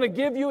 He's going to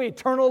give you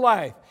eternal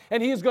life.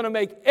 And he's going to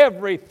make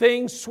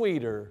everything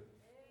sweeter.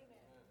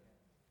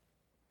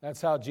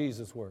 That's how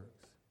Jesus works.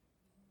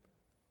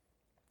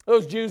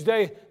 Those Jews,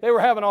 they were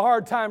having a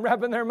hard time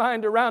wrapping their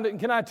mind around it. And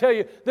can I tell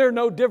you, they're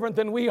no different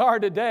than we are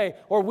today.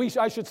 Or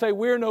I should say,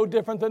 we're no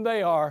different than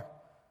they are.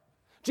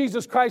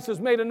 Jesus Christ has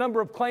made a number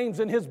of claims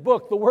in His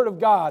book, the Word of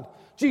God.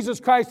 Jesus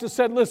Christ has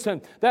said,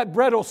 listen, that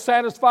bread will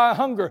satisfy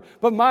hunger,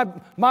 but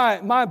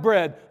my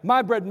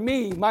bread,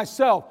 me,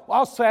 myself,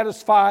 I'll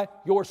satisfy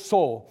your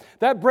soul.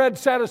 That bread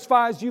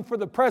satisfies you for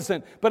the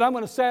present, but I'm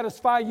going to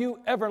satisfy you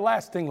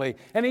everlastingly.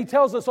 And He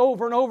tells us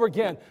over and over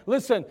again,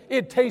 listen,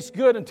 it tastes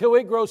good until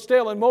it grows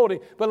stale and moldy,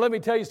 but let me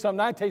tell you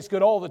something, I taste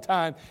good all the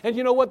time. And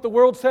you know what the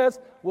world says?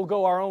 We'll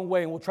go our own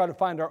way and we'll try to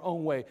find our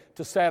own way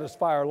to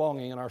satisfy our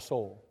longing in our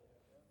soul.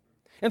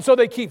 And so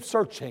they keep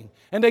searching,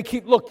 and they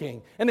keep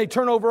looking, and they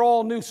turn over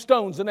all new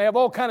stones, and they have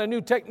all kind of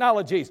new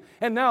technologies.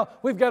 And now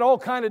we've got all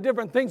kind of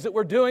different things that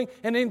we're doing,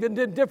 and even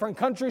in different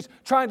countries,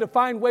 trying to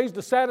find ways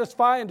to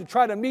satisfy and to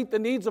try to meet the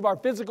needs of our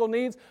physical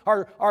needs,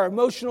 our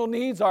emotional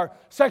needs, our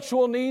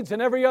sexual needs,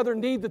 and every other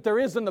need that there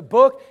is in the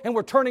book. And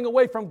we're turning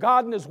away from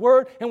God and His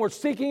Word, and we're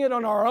seeking it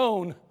on our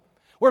own.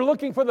 We're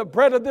looking for the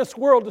bread of this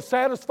world to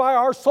satisfy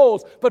our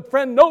souls. But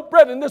friend, no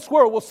bread in this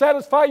world will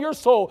satisfy your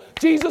soul.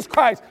 Jesus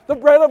Christ, the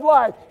bread of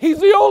life, He's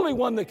the only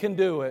one that can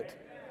do it.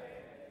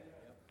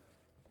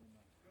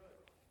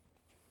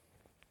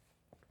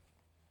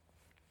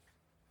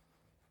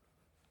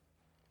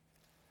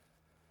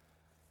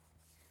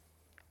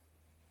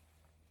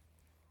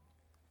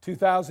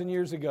 "2,000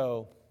 years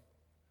ago,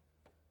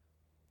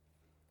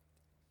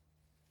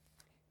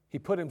 He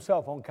put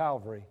Himself on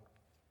Calvary.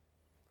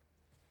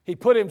 He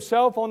put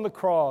Himself on the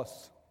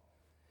cross,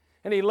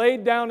 and He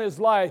laid down His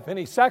life, and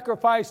He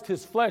sacrificed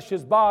His flesh,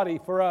 His body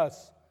for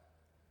us.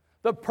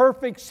 The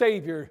perfect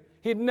Savior.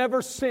 He had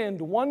never sinned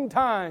one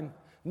time.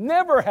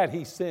 Never had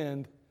He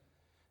sinned.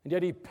 And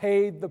yet He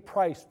paid the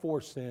price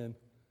for sin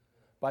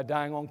by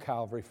dying on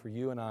Calvary for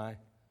you and I.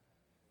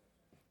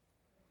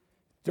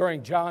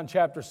 During John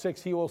chapter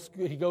 6,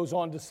 he goes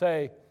on to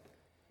say,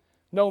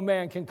 no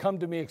man can come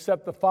to me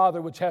except the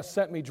Father which hath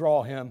sent me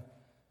draw him,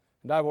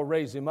 and I will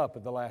raise him up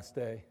at the last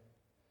day.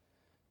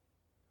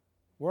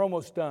 We're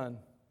almost done.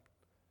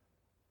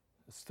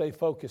 Stay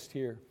focused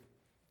here.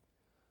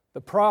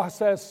 The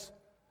process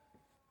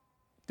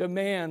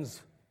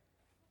demands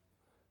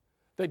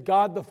that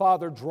God the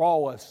Father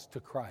draw us to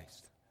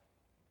Christ.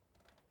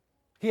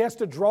 He has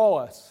to draw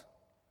us.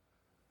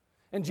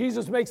 And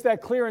Jesus makes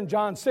that clear in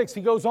John 6.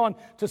 He goes on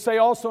to say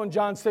also in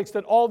John 6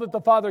 that all that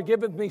the Father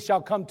giveth me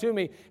shall come to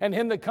me, and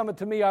him that cometh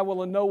to me I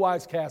will in no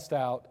wise cast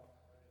out.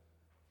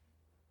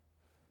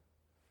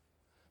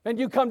 And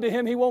you come to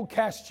Him, He won't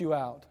cast you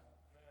out.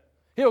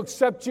 He'll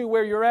accept you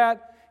where you're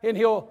at, and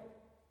He'll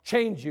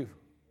change you.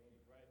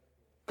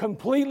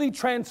 Completely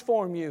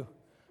transform you.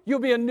 You'll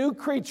be a new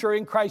creature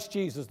in Christ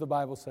Jesus, the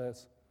Bible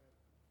says.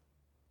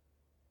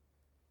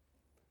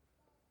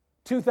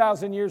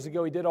 2,000 years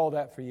ago, He did all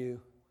that for you.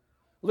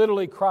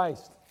 Literally,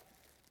 Christ,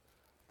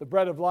 the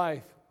bread of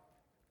life,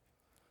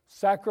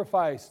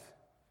 sacrificed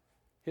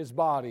His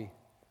body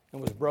and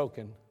was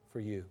broken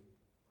for you.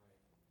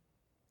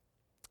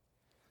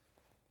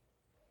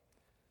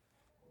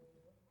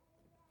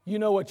 You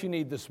know what you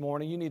need this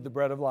morning. You need the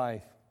bread of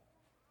life.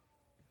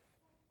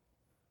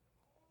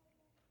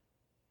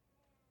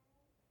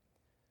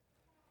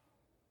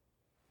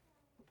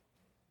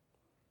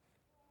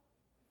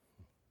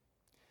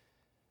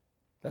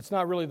 That's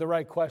not really the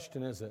right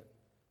question, is it?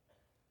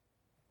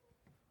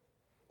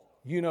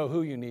 You know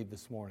who you need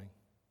this morning.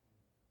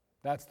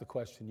 That's the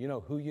question. You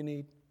know who you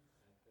need?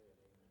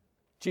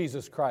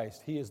 Jesus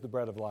Christ. He is the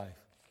bread of life.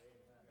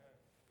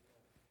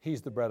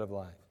 He's the bread of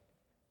life.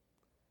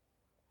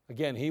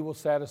 Again, He will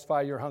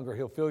satisfy your hunger.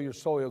 He'll fill your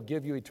soul. He'll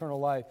give you eternal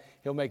life.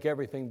 He'll make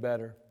everything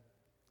better.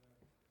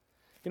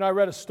 You know, I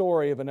read a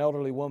story of an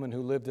elderly woman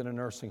who lived in a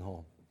nursing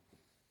home.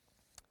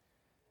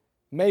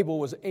 Mabel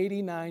was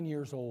 89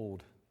 years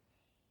old.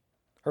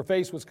 Her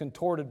face was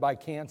contorted by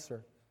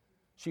cancer.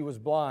 She was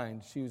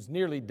blind. She was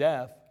nearly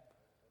deaf.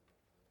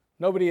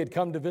 Nobody had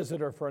come to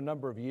visit her for a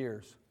number of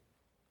years.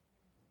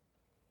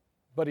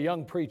 But a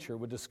young preacher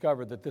would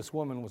discover that this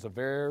woman was a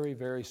very,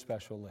 very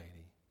special lady.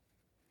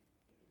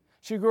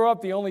 She grew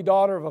up the only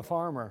daughter of a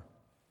farmer.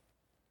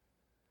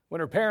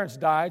 When her parents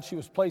died, she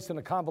was placed in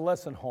a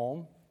convalescent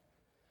home.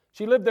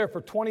 She lived there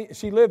for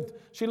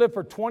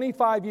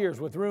 25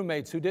 years with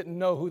roommates who didn't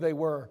know who they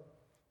were,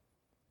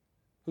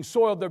 who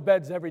soiled their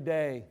beds every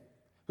day,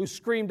 who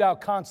screamed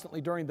out constantly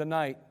during the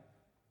night.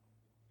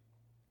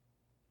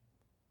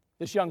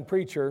 This young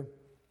preacher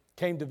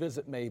came to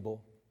visit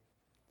Mabel,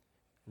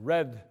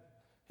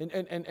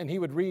 and he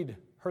would read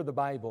her the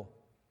Bible.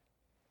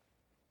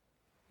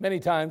 Many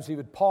times he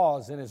would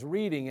pause in his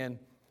reading and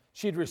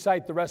she'd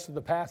recite the rest of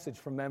the passage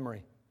from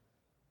memory.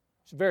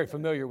 She's very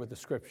familiar with the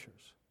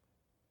Scriptures.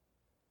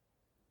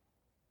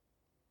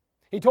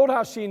 He told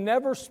how she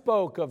never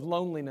spoke of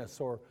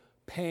loneliness or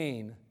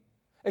pain,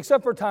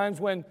 except for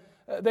times when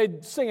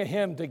they'd sing a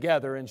hymn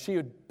together and she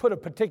would put a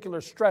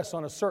particular stress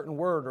on a certain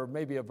word or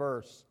maybe a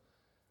verse.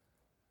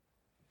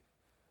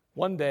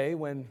 One day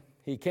when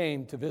he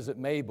came to visit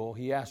Mabel,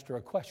 he asked her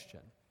a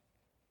question.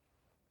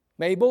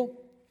 Mabel,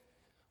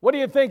 What do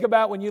you think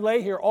about when you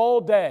lay here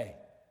all day?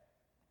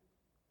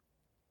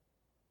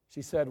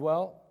 She said,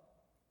 well,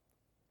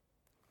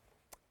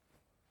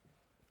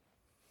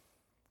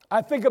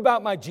 I think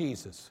about my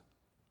Jesus.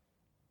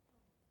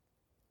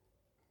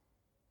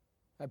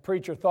 That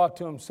preacher thought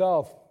to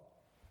himself,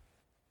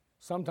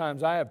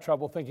 sometimes I have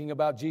trouble thinking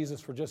about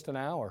Jesus for just an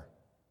hour.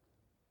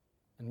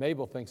 And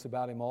Mabel thinks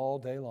about him all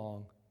day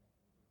long.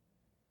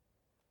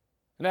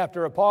 And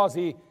after a pause,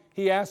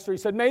 he asked her, he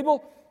said,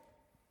 Mabel,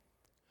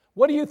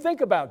 what do you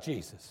think about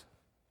Jesus?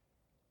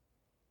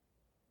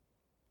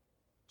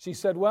 She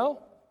said,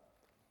 well,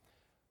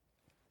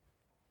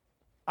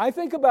 I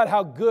think about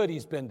how good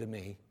he's been to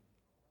me.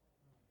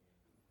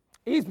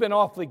 He's been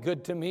awfully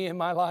good to me in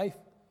my life.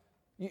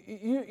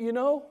 You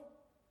know?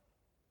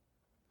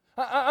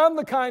 I'm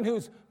the kind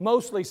who's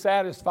mostly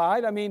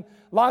satisfied. I mean,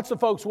 lots of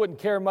folks wouldn't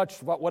care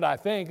much about what I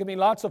think. I mean,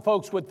 lots of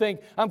folks would think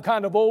I'm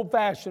kind of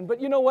old-fashioned.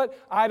 But you know what?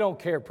 I don't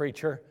care,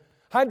 preacher.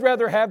 I'd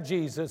rather have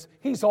Jesus.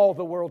 He's all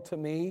the world to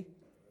me.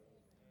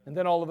 And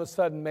then all of a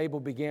sudden, Mabel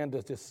began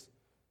to just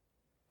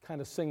kind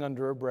of sing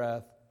under her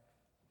breath.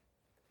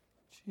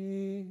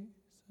 Jesus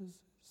is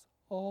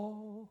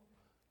all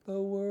the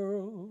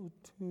world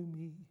to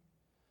me.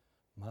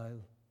 My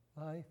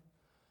life,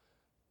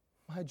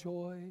 my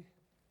joy,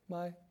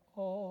 my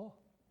all.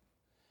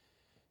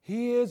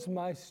 He is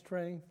my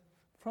strength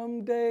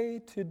from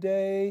day to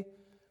day.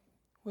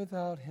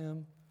 Without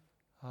him,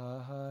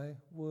 I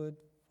would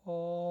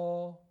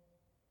fall.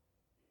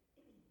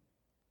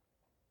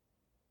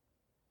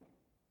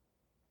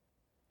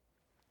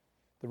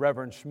 The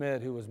Reverend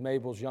Schmidt, who was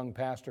Mabel's young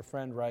pastor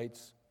friend,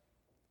 writes,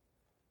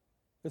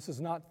 this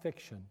is not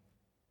fiction.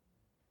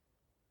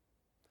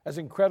 As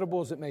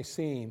incredible as it may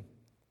seem,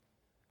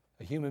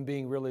 a human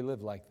being really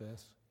lived like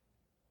this.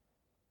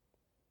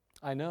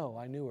 I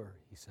knew her,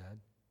 he said.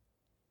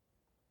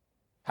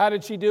 How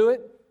did she do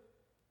it?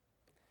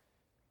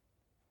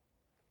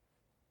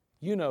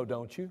 You know,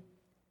 don't you?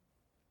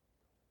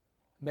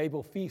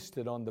 Mabel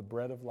feasted on the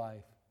bread of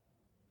life.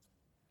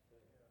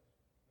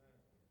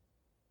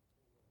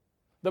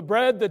 The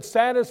bread that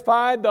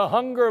satisfied the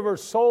hunger of her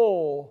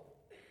soul.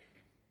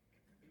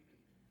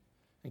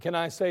 And can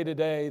I say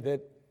today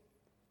that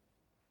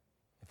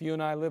if you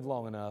and I live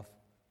long enough,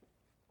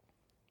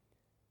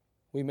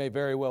 we may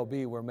very well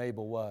be where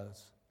Mabel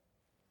was.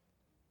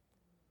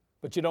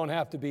 But you don't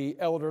have to be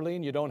elderly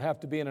and you don't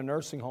have to be in a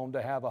nursing home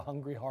to have a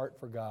hungry heart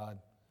for God.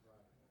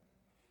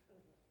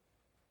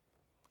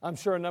 I'm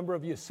sure a number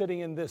of you sitting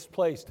in this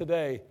place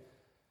today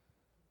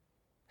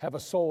have a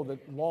soul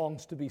that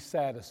longs to be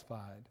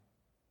satisfied.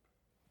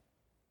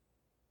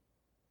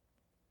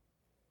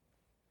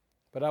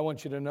 But I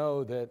want you to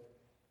know that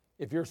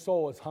if your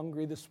soul is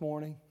hungry this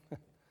morning,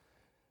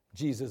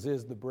 Jesus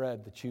is the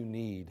bread that you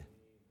need.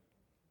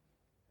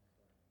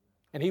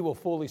 And he will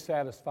fully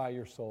satisfy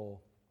your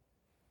soul.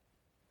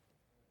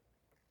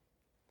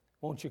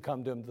 Won't you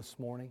come to him this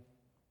morning?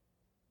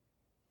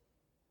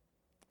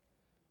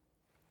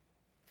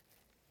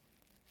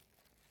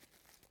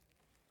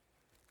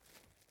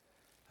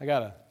 I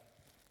got a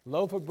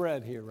loaf of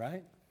bread here,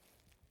 right?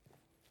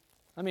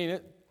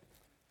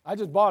 I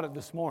just bought it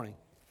this morning.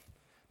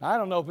 Now, I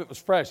don't know if it was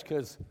fresh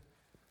because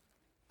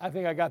I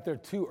think I got there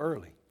too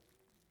early.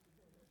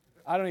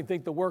 I don't even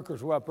think the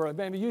workers were up early.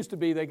 Man, it used to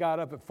be they got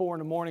up at 4 in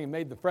the morning and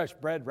made the fresh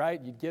bread,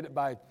 right? You'd get it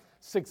by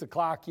 6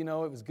 o'clock, it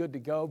was good to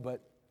go.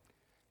 But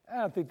I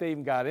don't think they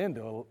even got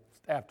into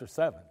it after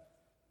 7.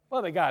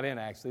 Well, they got in,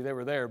 actually. They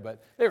were there,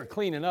 but they were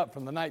cleaning up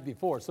from the night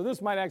before. So this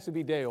might actually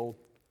be day old.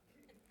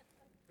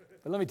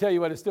 But let me tell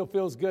you what, it still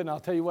feels good, and I'll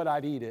tell you what,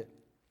 I'd eat it.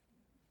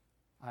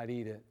 I'd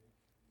eat it.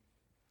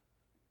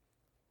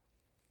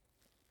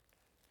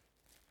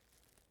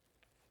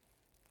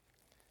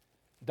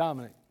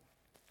 Dominic,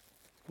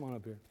 come on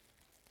up here.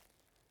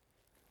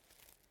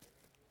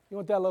 You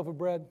want that loaf of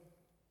bread?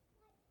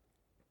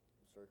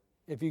 Sir.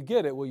 If you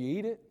get it, will you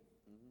eat it?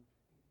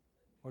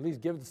 Mm-hmm. Or at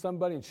least give it to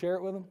somebody and share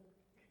it with them?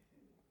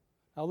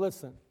 Now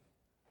listen,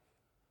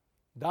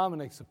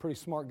 Dominic's a pretty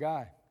smart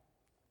guy.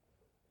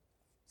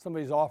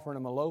 Somebody's offering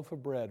him a loaf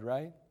of bread,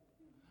 right?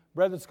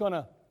 Bread that's going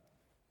to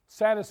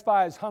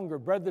satisfy his hunger,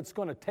 bread that's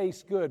going to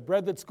taste good,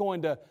 bread that's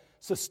going to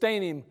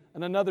sustain him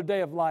in another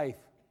day of life.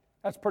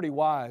 That's pretty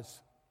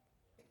wise.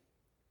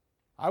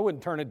 I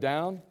wouldn't turn it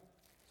down,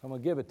 so I'm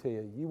going to give it to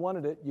you. You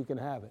wanted it, you can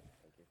have it.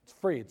 It's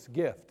free, it's a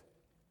gift.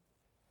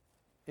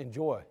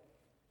 Enjoy.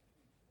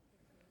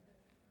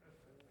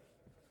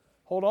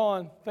 Hold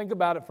on, think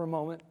about it for a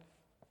moment.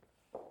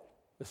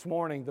 This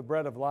morning, the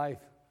bread of life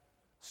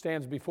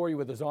stands before you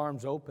with his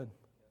arms open.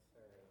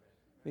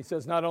 He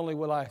says, not only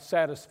will I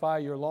satisfy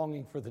your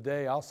longing for the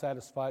day, I'll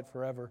satisfy it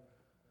forever.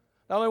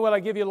 Not only will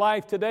I give you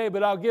life today,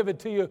 but I'll give it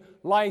to you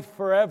life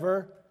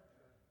forever.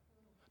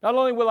 Not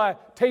only will I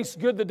taste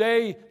good the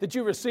day that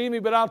you receive me,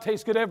 but I'll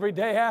taste good every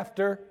day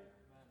after.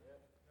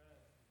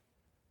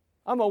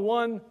 I'm a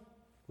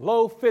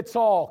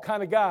one-loaf-fits-all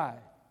kind of guy.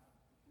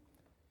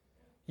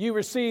 You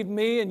receive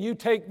me and you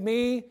take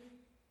me,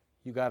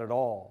 you got it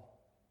all.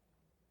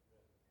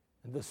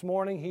 And this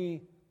morning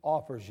he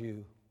offers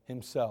you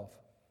himself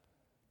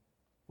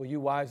will you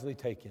wisely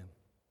take Him?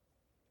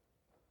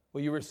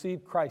 Will you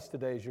receive Christ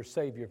today as your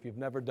Savior if you've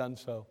never done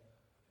so?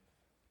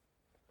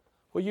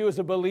 Will you as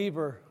a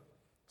believer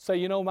say,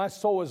 you know, my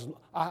soul is,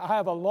 I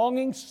have a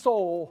longing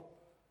soul.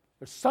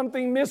 There's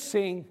something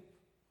missing.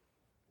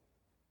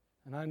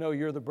 And I know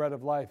you're the bread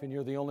of life and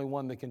you're the only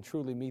one that can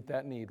truly meet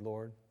that need,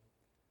 Lord.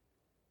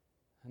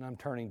 And I'm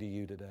turning to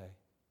you today.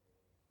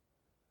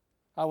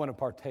 I want to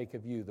partake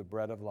of you, the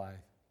bread of life.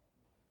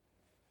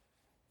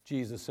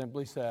 Jesus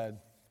simply said,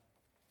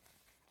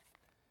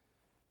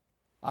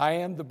 I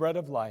am the bread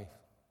of life.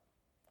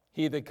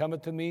 He that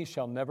cometh to me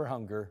shall never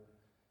hunger,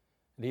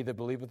 and he that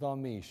believeth on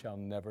me shall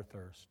never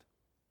thirst.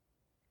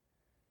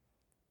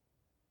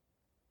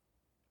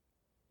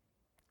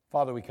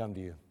 Father, we come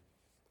to you.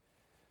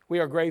 We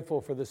are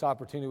grateful for this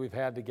opportunity we've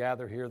had to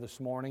gather here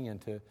this morning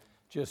and to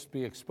just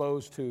be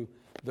exposed to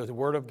the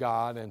Word of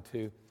God and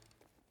to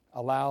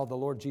allow the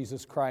Lord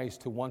Jesus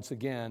Christ to once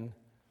again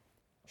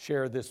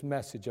share this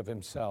message of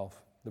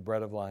Himself, the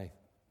bread of life.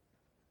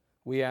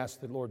 We ask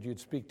that, Lord, you'd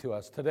speak to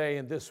us. Today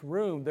in this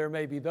room, there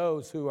may be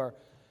those who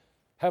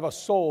have a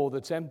soul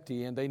that's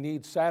empty and they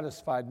need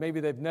satisfied.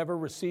 Maybe they've never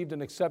received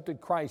and accepted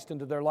Christ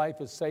into their life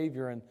as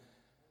Savior. And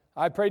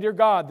I pray, dear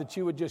God, that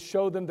you would just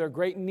show them their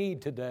great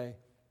need today.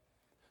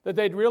 That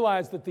they'd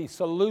realize that the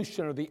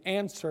solution or the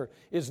answer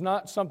is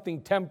not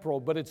something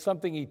temporal, but it's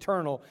something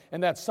eternal.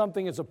 And that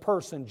something is a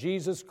person,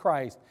 Jesus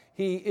Christ.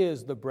 He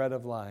is the bread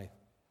of life.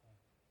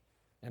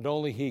 And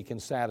only He can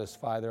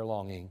satisfy their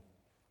longing.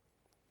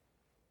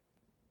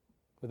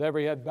 With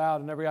every head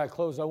bowed and every eye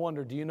closed, I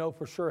wonder, do you know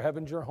for sure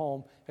heaven's your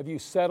home? Have you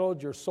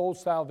settled your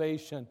soul's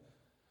salvation?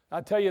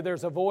 I tell you,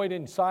 there's a void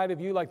inside of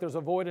you like there's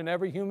a void in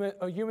every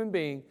human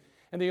being.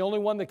 And the only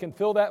one that can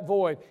fill that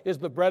void is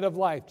the bread of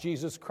life,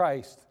 Jesus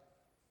Christ.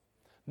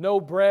 No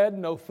bread,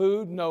 no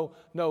food,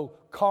 no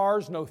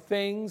cars, no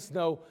things,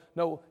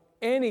 no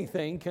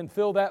anything can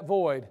fill that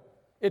void.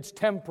 It's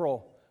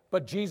temporal,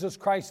 but Jesus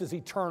Christ is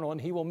eternal,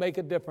 and He will make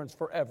a difference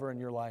forever in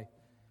your life.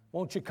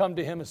 Won't you come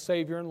to Him as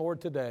Savior and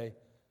Lord today?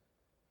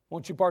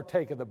 Won't you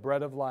partake of the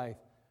bread of life?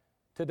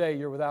 Today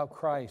you're without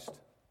Christ.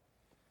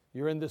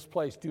 You're in this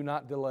place. Do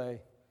not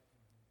delay.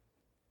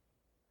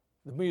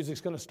 The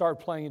music's going to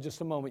start playing in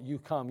just a moment. You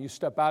come. You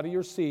step out of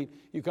your seat.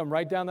 You come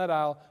right down that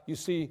aisle. You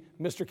see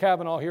Mr.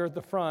 Kavanaugh here at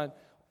the front,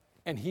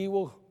 and he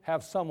will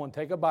have someone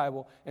take a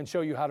Bible and show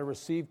you how to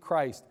receive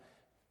Christ,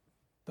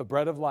 the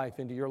bread of life,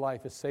 into your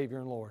life as Savior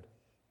and Lord.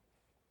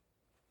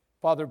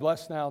 Father,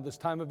 bless now this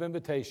time of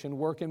invitation.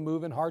 Work and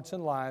move in hearts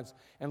and lives.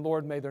 And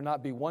Lord, may there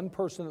not be one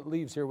person that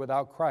leaves here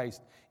without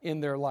Christ in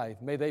their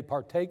life. May they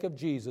partake of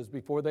Jesus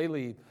before they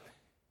leave.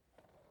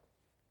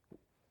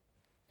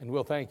 And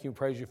we'll thank you and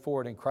praise you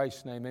for it in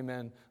Christ's name.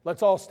 Amen.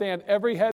 Let's all stand. Every head